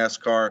all of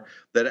NASCAR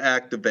that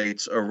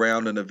activates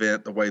around an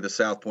event the way the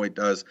South Point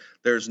does.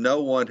 There's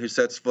no one who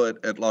sets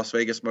foot at Las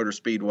Vegas Motor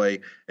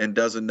Speedway and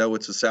doesn't know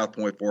it's a South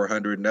Point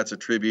 400, and that's a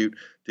tribute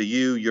to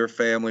you, your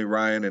family,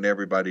 Ryan, and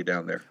everybody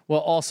down there.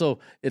 Well, also,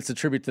 it's a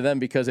tribute to them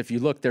because if you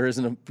look,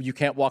 you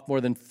can't walk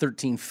more than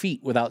 13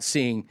 feet without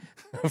seeing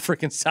a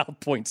freaking South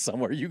Point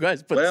somewhere. You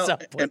guys put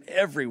South Point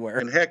everywhere.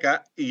 And heck,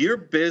 you're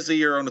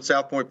busier on the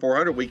South Point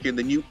 400 weekend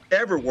than you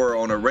ever were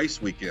on a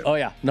race weekend. Oh,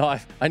 yeah. No,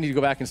 I need to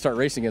go back and start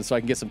racing again so I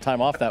can get some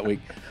time off that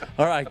week.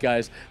 All right,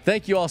 guys.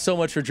 Thank you all so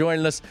much for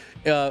joining us.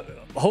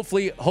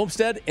 Hopefully,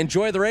 Homestead,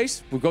 enjoy the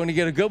race. We're going to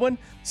get a good one,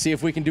 see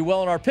if we can do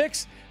well in our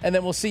picks, and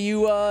then we'll see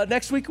you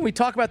next week when we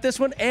talk about this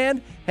one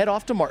and head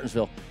off to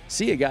Martinsville.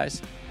 See you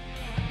guys.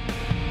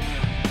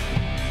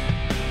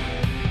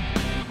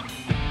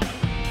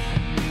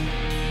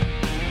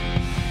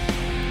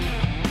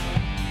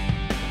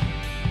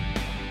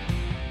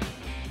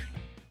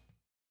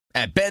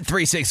 At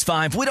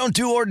Bet365, we don't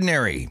do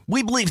ordinary.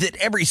 We believe that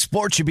every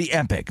sport should be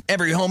epic.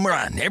 Every home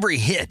run, every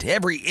hit,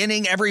 every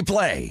inning, every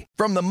play.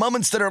 From the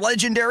moments that are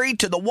legendary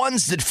to the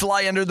ones that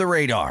fly under the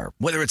radar.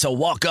 Whether it's a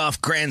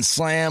walk-off grand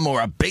slam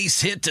or a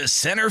base hit to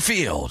center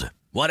field.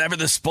 Whatever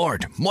the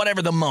sport,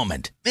 whatever the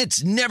moment.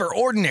 It's never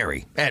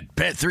ordinary at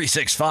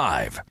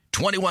Bet365.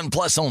 21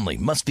 plus only.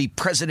 Must be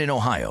present in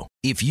Ohio.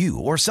 If you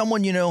or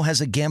someone you know has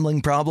a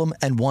gambling problem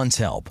and wants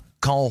help,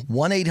 call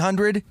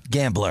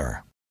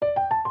 1-800-GAMBLER.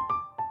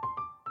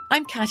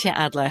 I'm Katya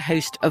Adler,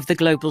 host of The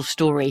Global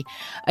Story.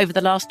 Over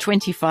the last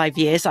 25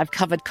 years, I've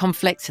covered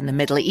conflicts in the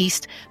Middle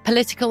East,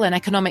 political and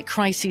economic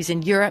crises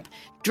in Europe,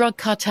 drug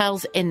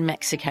cartels in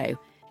Mexico.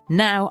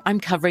 Now I'm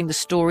covering the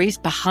stories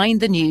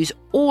behind the news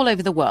all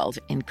over the world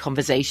in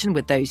conversation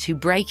with those who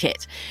break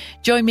it.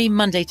 Join me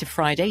Monday to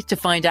Friday to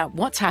find out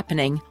what's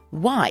happening,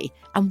 why,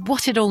 and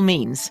what it all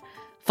means.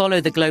 Follow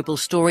The Global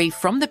Story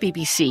from the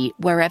BBC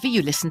wherever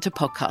you listen to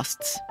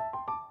podcasts.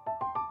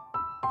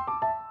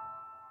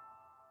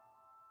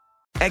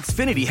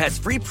 Xfinity has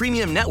free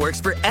premium networks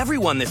for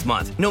everyone this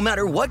month, no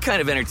matter what kind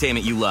of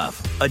entertainment you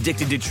love.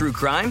 Addicted to true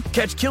crime?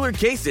 Catch killer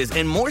cases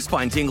and more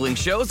spine-tingling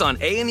shows on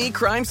A&E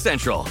Crime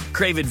Central.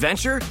 Crave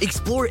adventure?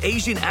 Explore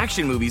Asian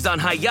action movies on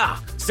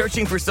Hi-YAH.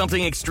 Searching for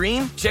something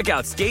extreme? Check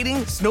out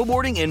skating,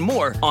 snowboarding, and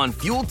more on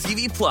Fuel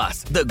TV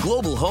Plus, the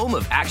global home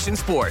of action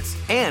sports.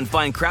 And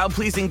find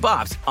crowd-pleasing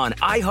bops on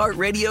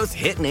iHeartRadio's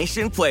Hit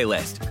Nation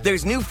playlist.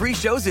 There's new free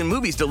shows and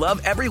movies to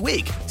love every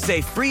week. Say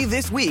free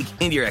this week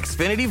in your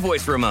Xfinity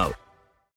voice remote.